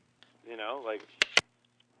 Yeah. Like,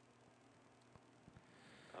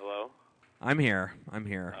 hello? I'm here.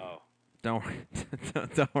 Oh. Don't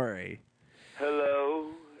don't worry.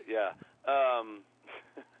 Hello? Yeah.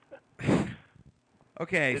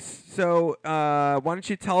 Okay, so why don't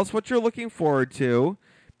you tell us what you're looking forward to?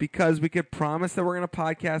 Because we could promise that we're going to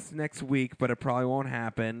podcast next week, but it probably won't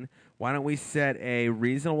happen. Why don't we set a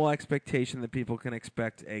reasonable expectation that people can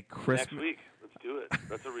expect a Christmas... Next week. Let's do it.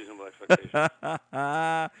 That's a reasonable expectation.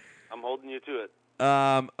 I'm holding you to it.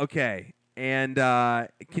 Okay. And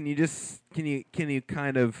can you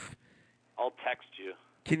kind of... I'll text you.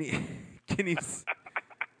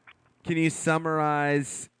 Can you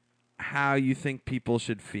summarize how you think people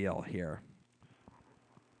should feel here?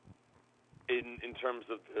 In terms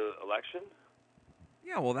of the election?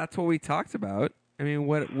 Yeah, well, that's what we talked about. I mean,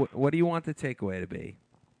 what do you want the takeaway to be?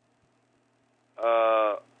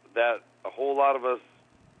 That a whole lot of us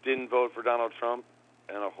didn't vote for Donald Trump,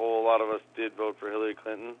 and a whole lot of us did vote for Hillary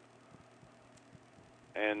Clinton.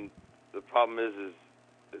 And the problem is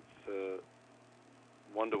it's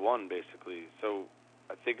 1-to-1, basically. So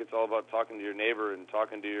I think it's all about talking to your neighbor and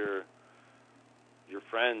talking to your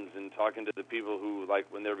friends and talking to the people who, like,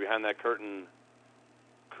 when they're behind that curtain,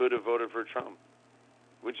 could have voted for Trump,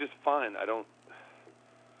 which is fine.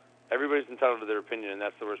 Everybody's entitled to their opinion, and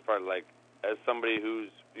that's the worst part. Like, as somebody who's,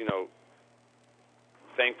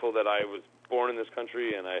 thankful that I was born in this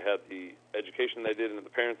country and I had the education that I did and the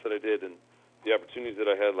parents that I did and the opportunities that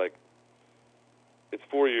I had, like, it's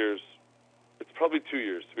 4 years. It's probably 2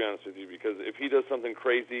 years, to be honest with you, because if he does something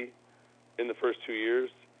crazy in the first 2 years,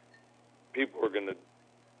 people are going to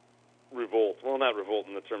revolt. Well, not revolt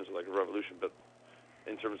in the terms of like a revolution, but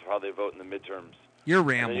in terms of how they vote in the midterms. You're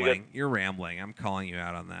rambling. You're rambling. I'm calling you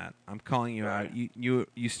out on that. I'm calling you out.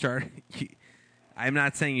 You start. I'm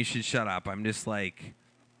not saying you should shut up. I'm just like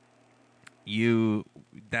you.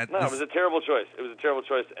 It was a terrible choice. It was a terrible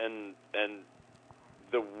choice, and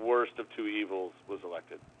the worst of two evils was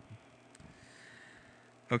elected.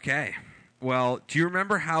 Okay. Well, do you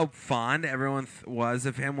remember how fond everyone was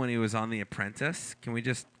of him when he was on The Apprentice? Can we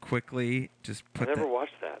just quickly put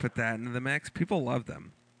that into the mix? People loved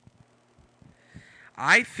him.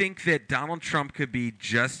 I think that Donald Trump could be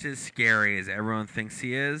just as scary as everyone thinks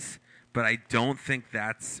he is, but I don't think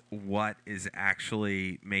that's what is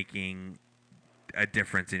actually making a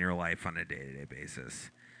difference in your life on a day-to-day basis.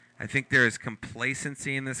 I think there is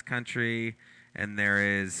complacency in this country, and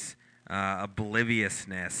there is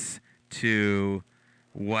obliviousness to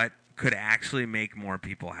what could actually make more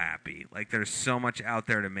people happy. Like, there's so much out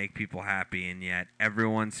there to make people happy, and yet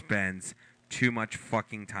everyone spends too much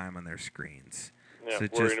fucking time on their screens. Yeah, so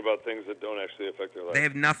worrying about things that don't actually affect their life. They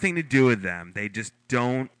have nothing to do with them. They just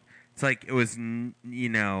don't. It's like it was,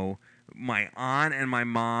 my aunt and my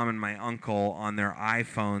mom and my uncle on their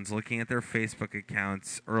iPhones looking at their Facebook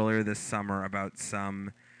accounts earlier this summer about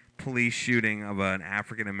some police shooting of an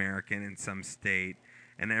African American in some state.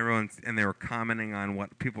 And they were commenting on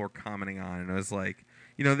what people were commenting on, and I was like,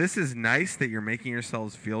 this is nice that you're making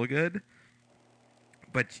yourselves feel good,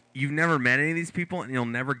 but you've never met any of these people, and you'll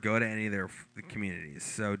never go to any of their communities.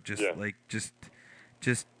 So just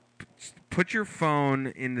put your phone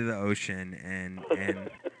into the ocean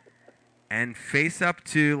and face up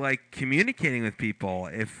to like communicating with people.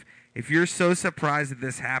 If you're so surprised that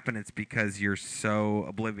this happened, it's because you're so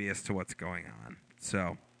oblivious to what's going on.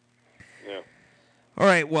 So. Yeah. All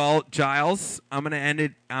right, well, Giles, I'm gonna end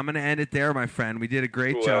it there, my friend. We did a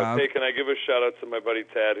great job. Hey, can I give a shout out to my buddy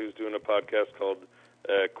Tad, who's doing a podcast called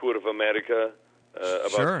Curva America about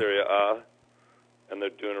Sure. Serie A, and they're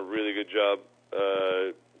doing a really good job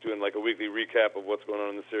doing like a weekly recap of what's going on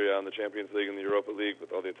in the Serie A and the Champions League and the Europa League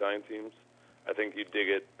with all the Italian teams. I think you'd dig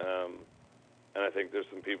it, and I think there's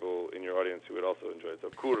some people in your audience who would also enjoy it. So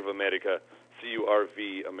Curva America,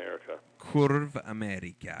 C-U-R-V America. Curva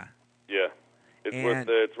America. Yeah. It's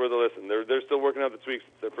worth a listen. They're still working out the tweaks.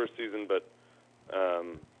 It's their first season, but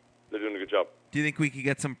they're doing a good job. Do you think we could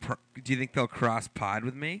get some? Do you think they'll cross pod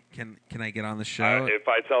with me? Can I get on the show? If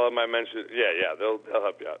I tell them I mentioned, yeah, they'll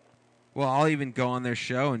help you out. Well, I'll even go on their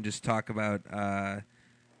show and just talk about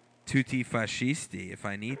tutti fascisti if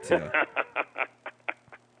I need to.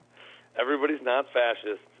 Everybody's not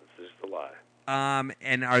fascist. It's just a lie.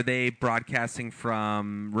 And are they broadcasting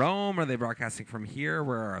from Rome? Are they broadcasting from here?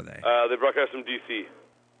 Where are they? They broadcast from D.C.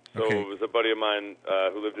 So Okay. It was a buddy of mine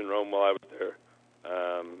who lived in Rome while I was there.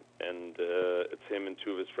 And it's him and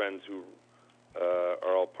two of his friends who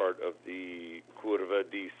are all part of the Curva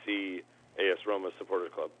D.C. AS Roma Supporter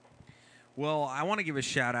Club. Well, I want to give a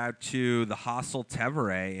shout out to the Hostel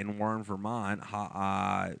Tevere in Warren, Vermont.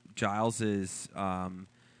 Giles's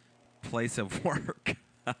place of work.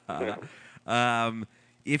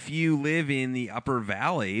 If you live in the Upper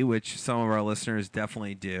Valley, which some of our listeners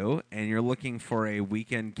definitely do, and you're looking for a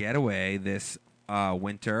weekend getaway this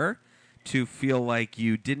winter to feel like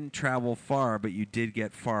you didn't travel far, but you did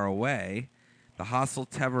get far away, the Hostel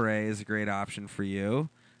Tevere is a great option for you.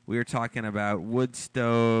 We are talking about wood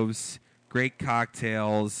stoves, great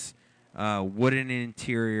cocktails, wooden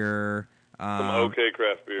interior, Some okay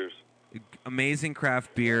craft beers. amazing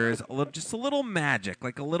craft beers, just a little magic,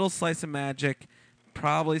 like a little slice of magic.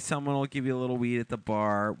 Probably someone will give you a little weed at the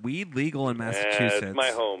bar. Weed legal in Massachusetts. It's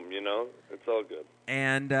my home, you know? It's all good.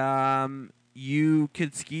 And you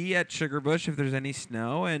could ski at Sugarbush if there's any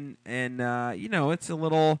snow, and you know, it's a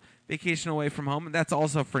little vacation away from home. And that's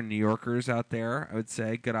also for New Yorkers out there, I would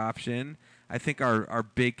say. Good option. I think our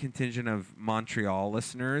big contingent of Montreal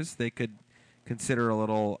listeners, they could consider a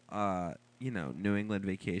little New England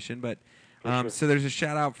vacation. But so there's a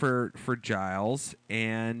shout out for Giles,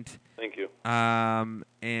 and Thank you.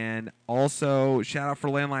 and also shout out for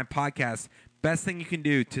Landline Podcast. Best thing you can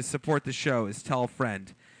do to support the show is tell a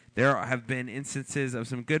friend. There have been instances of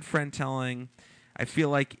some good friend telling. I feel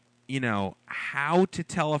like, how to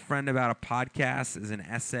tell a friend about a podcast is an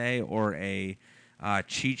essay or a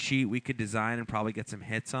cheat sheet we could design and probably get some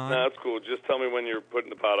hits on. No, that's cool. Just tell me when you're putting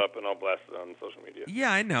the pot up, and I'll blast it on social media.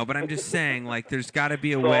 Yeah, I know, but I'm just saying, like, there's got to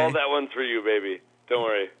be a So way. all that one's for you, baby. Don't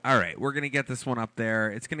worry. All right, we're going to get this one up there.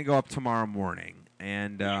 It's going to go up tomorrow morning,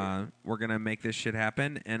 and we're going to make this shit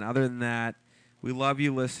happen. And other than that, we love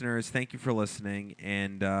you, listeners. Thank you for listening.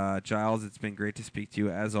 And, Giles, it's been great to speak to you,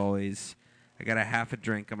 as always. I got a half a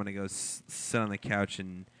drink. I'm going to go sit on the couch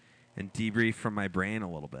and debrief from my brain a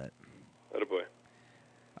little bit. Attaboy.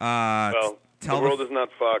 Well, the world is not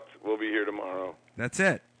fucked. We'll be here tomorrow. That's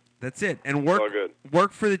it. And All good.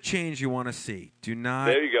 work for the change you want to see.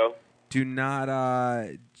 There you go. Do not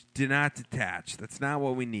detach. That's not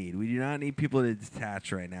what we need. We do not need people to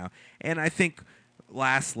detach right now. And I think,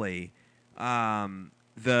 lastly,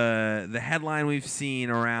 the headline we've seen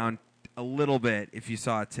around a little bit, if you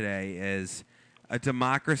saw it today, is a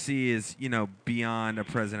democracy is beyond a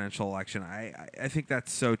presidential election. I think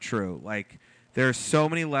that's so true. Like, there are so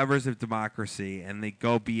many levers of democracy, and they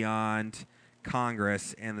go beyond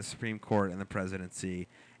Congress and the Supreme Court and the presidency.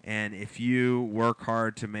 And if you work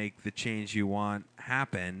hard to make the change you want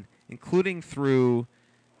happen, including through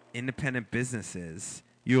independent businesses,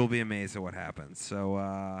 you will be amazed at what happens.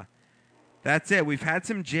 So that's it. We've had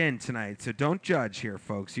some gin tonight, so don't judge here,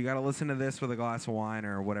 folks. You got to listen to this with a glass of wine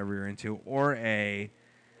or whatever you're into, or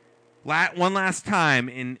one last time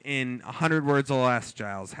in 100 words or less,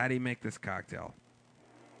 Giles. How do you make this cocktail?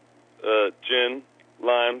 Gin,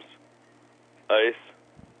 limes, ice,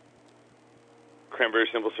 cranberry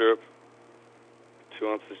simple syrup, 2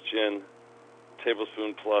 ounces gin,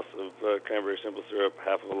 tablespoon plus of cranberry simple syrup,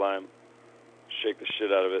 half of a lime. Shake the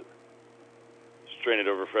shit out of it. Strain it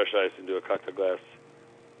over fresh ice into a cocktail glass.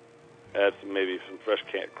 Add maybe some fresh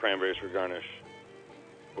cranberries for garnish,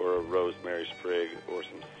 or a rosemary sprig, or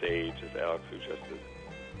some sage, as Alex suggested.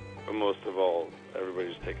 But most of all, everybody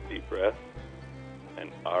just take a deep breath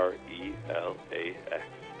and RELAX.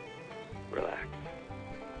 Relax.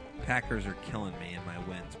 Packers are killing me in my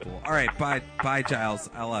wins pool. All right, bye, Giles.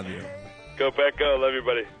 I love you. Go Pack, go. Love you,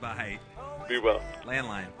 buddy. Bye. Be well.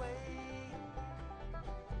 Landline.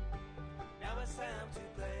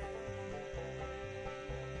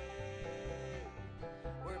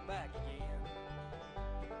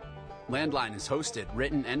 Landline is hosted,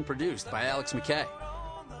 written, and produced by Alex McKay.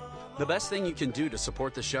 The best thing you can do to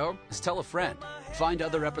support the show is tell a friend. Find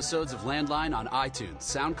other episodes of Landline on iTunes,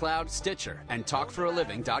 SoundCloud, Stitcher, and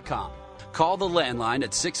TalkForALiving.com. Call the Landline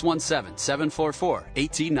at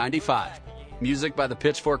 617-744-1895. Music by the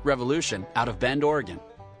Pitchfork Revolution out of Bend, Oregon.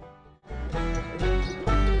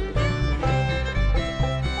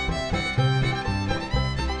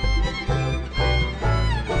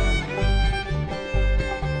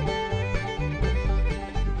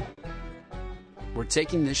 We're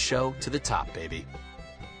taking this show to the top, baby.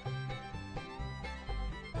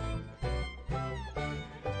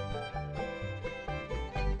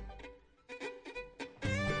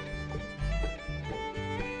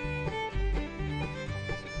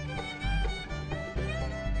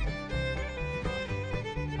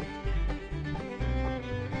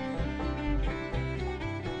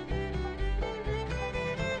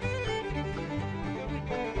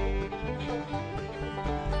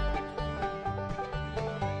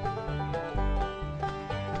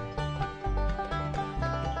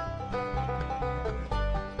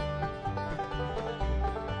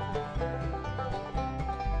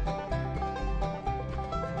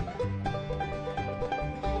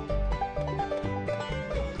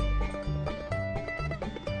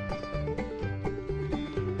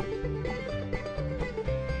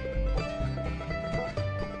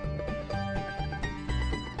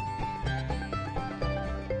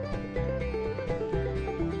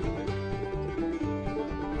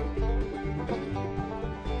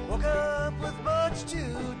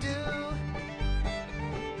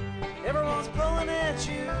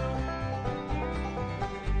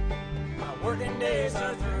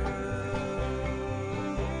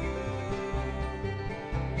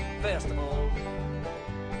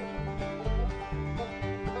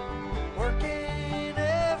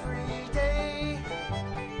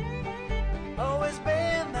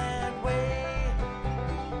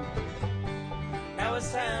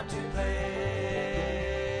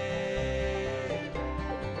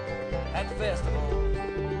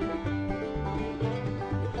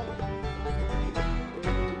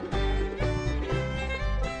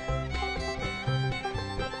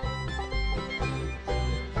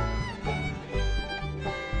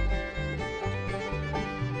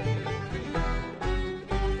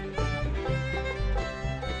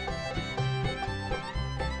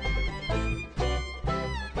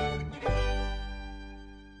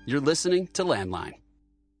 You're listening to Landline.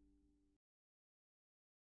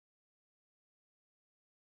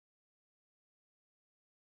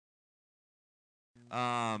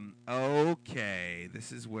 Okay,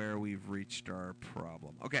 this is where we've reached our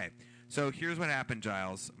problem. Okay, so here's what happened,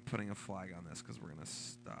 Giles. I'm putting a flag on this because we're going to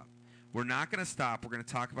stop. We're not going to stop. We're going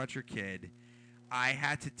to talk about your kid. I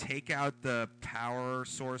had to take out the power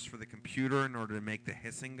source for the computer in order to make the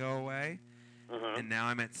hissing go away. And now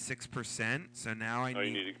I'm at 6%, so now you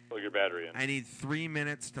need to plug your battery in. I need 3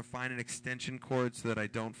 minutes to find an extension cord so that I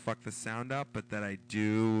don't fuck the sound up, but that I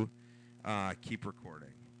do keep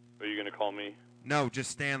recording. Are you going to call me? No,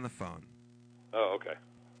 just stay on the phone. Oh, okay.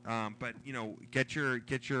 But get your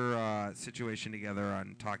situation together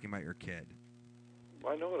on talking about your kid.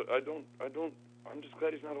 I know it. I don't. I'm just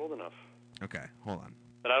glad he's not old enough. Okay, hold on.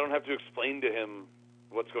 And I don't have to explain to him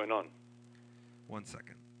what's going on. 1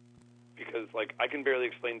 second. Because, I can barely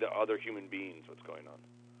explain to other human beings what's going on.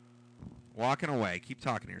 Walking away. Keep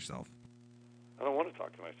talking to yourself. I don't want to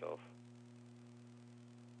talk to myself.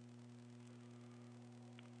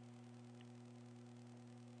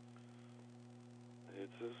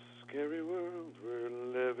 It's a scary world we're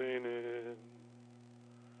living in.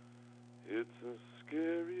 It's a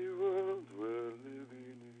scary world we're living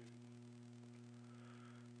in.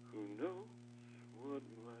 Who knows what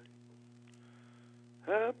might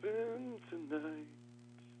happen tonight,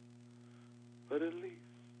 but at least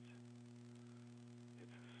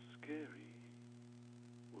it's a scary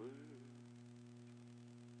world.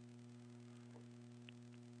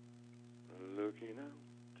 Looking out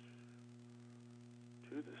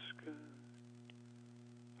to the sky,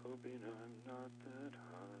 hoping I'm not that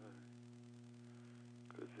high,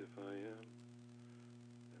 'cause if I am,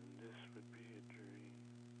 then this would be a dream.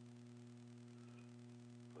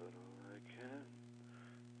 But all I can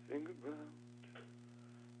think about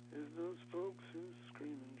is those folks who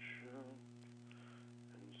scream and shout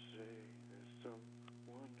and say there's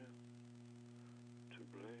someone else to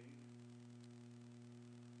blame.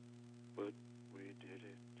 But we did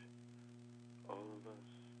it, all of us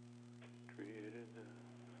created the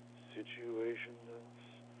situation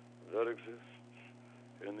that exists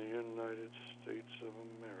in the United States of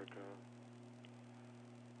America.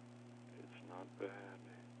 It's not bad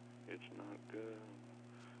It's not good.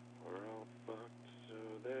 We're all fucked, so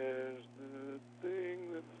there's the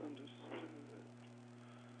thing that's understood.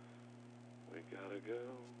 We gotta go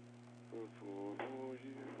for 4 more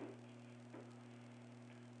years.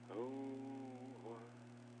 Oh, why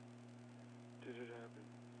did it happen?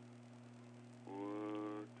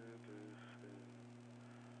 What did they say?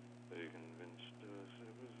 They convinced us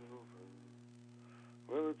it was over.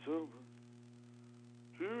 Well, it's over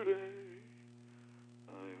today.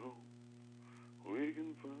 I hope we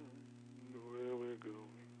can find where we're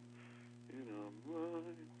going in our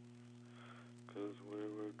minds. 'Cause where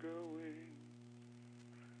we're going,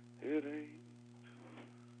 it ain't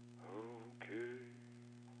okay.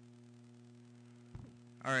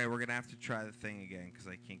 All right, we're going to have to try the thing again because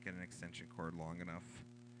I can't get an extension cord long enough.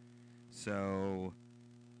 So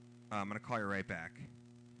I'm going to call you right back.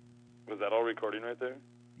 Was that all recording right there?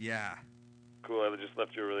 Yeah. Cool, I just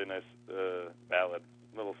left you a really nice ballad,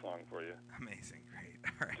 little song for you. Amazing. Great.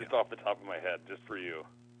 All right. Just off the top of my head, just for you.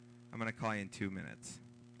 I'm going to call you in 2 minutes.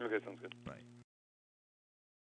 Okay, sounds good. Bye.